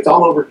 check it. It's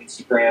all over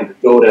Instagram.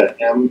 Go to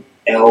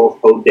ML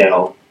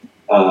Hodel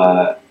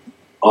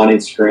on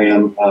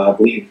Instagram. I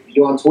believe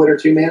you on Twitter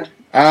too, man.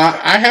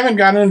 I haven't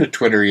gotten into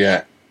Twitter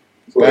yet.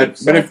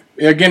 But if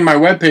my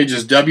webpage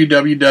is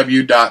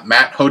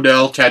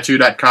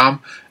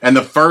www.matthodeltattoo.com, and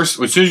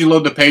as soon as you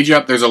load the page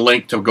up, there's a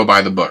link to go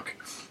buy the book.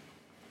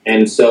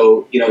 And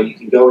so, you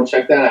can go and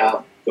check that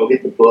out. Go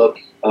get the book.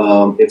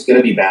 It's going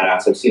to be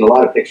badass. I've seen a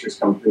lot of pictures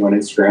come through on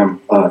Instagram,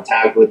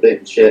 tagged with it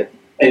and shit.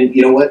 And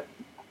you know what?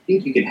 I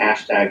think you can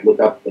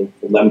look up the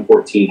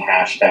 1114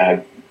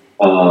 hashtag,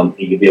 and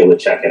you'll be able to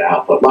check it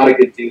out. But a lot of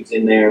good dudes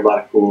in there, a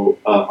lot of cool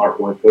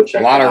artwork. Go check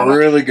it out. A lot of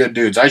really good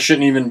dudes. I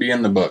shouldn't even be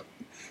in the book.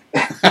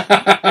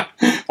 I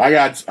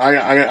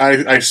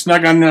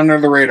snuck under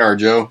the radar,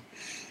 Joe.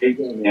 There you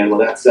go, man. Well,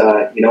 that's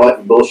you know what?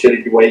 You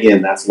bullshitted your way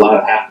in. That's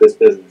half this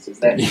business,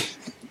 isn't it?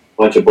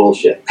 Bunch of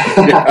bullshit.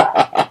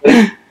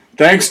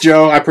 Thanks,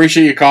 Joe. I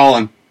appreciate you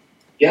calling.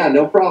 Yeah,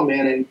 no problem,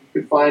 man. And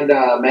you can find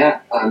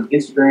Matt on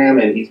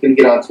Instagram, and he's going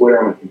to get on Twitter.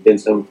 I'm going to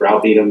convince him,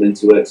 browbeat him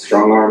into it,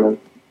 strong arm him,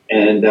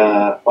 and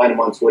find him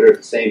on Twitter at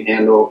the same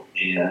handle.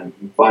 And you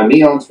can find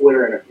me on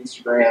Twitter and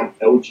Instagram,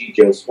 OG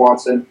Joe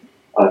Swanson.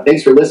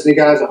 Thanks for listening,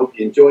 guys. I hope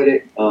you enjoyed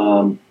it.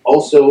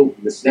 Also,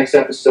 this next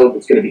episode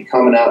that's going to be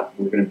coming up,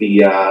 we're going to be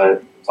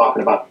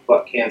talking about the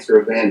butt cancer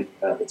event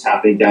that's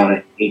happening down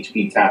at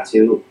HB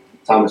Tattoo.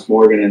 Thomas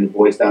Morgan and the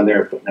boys down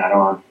there are putting that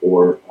on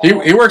for...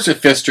 He works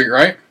at 5th Street,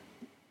 right?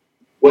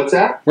 What's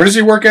that? Where does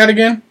he work at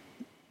again?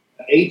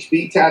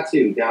 HB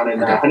Tattoo down in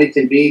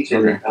Huntington Beach.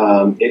 And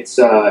it's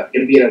going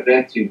to be an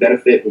event to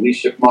benefit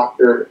Louise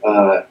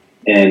Schiffmacher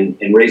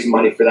and raise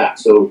money for that.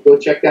 So go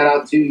check that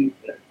out too.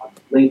 I've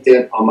linked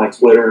it on my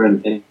Twitter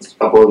and a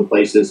couple other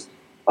places.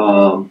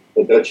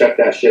 But go check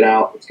that shit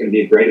out. It's going to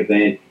be a great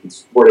event. You can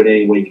support it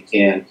any way you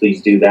can.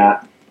 Please do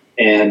that.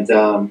 And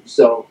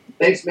so...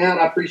 Thanks, man.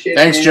 I appreciate it.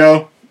 Thanks,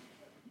 Joe.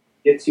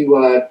 Get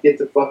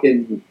to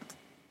fucking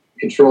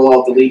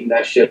Control-Alt-Deleting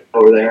that shit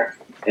over there.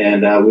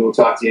 And we will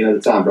talk to you another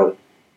time, brother.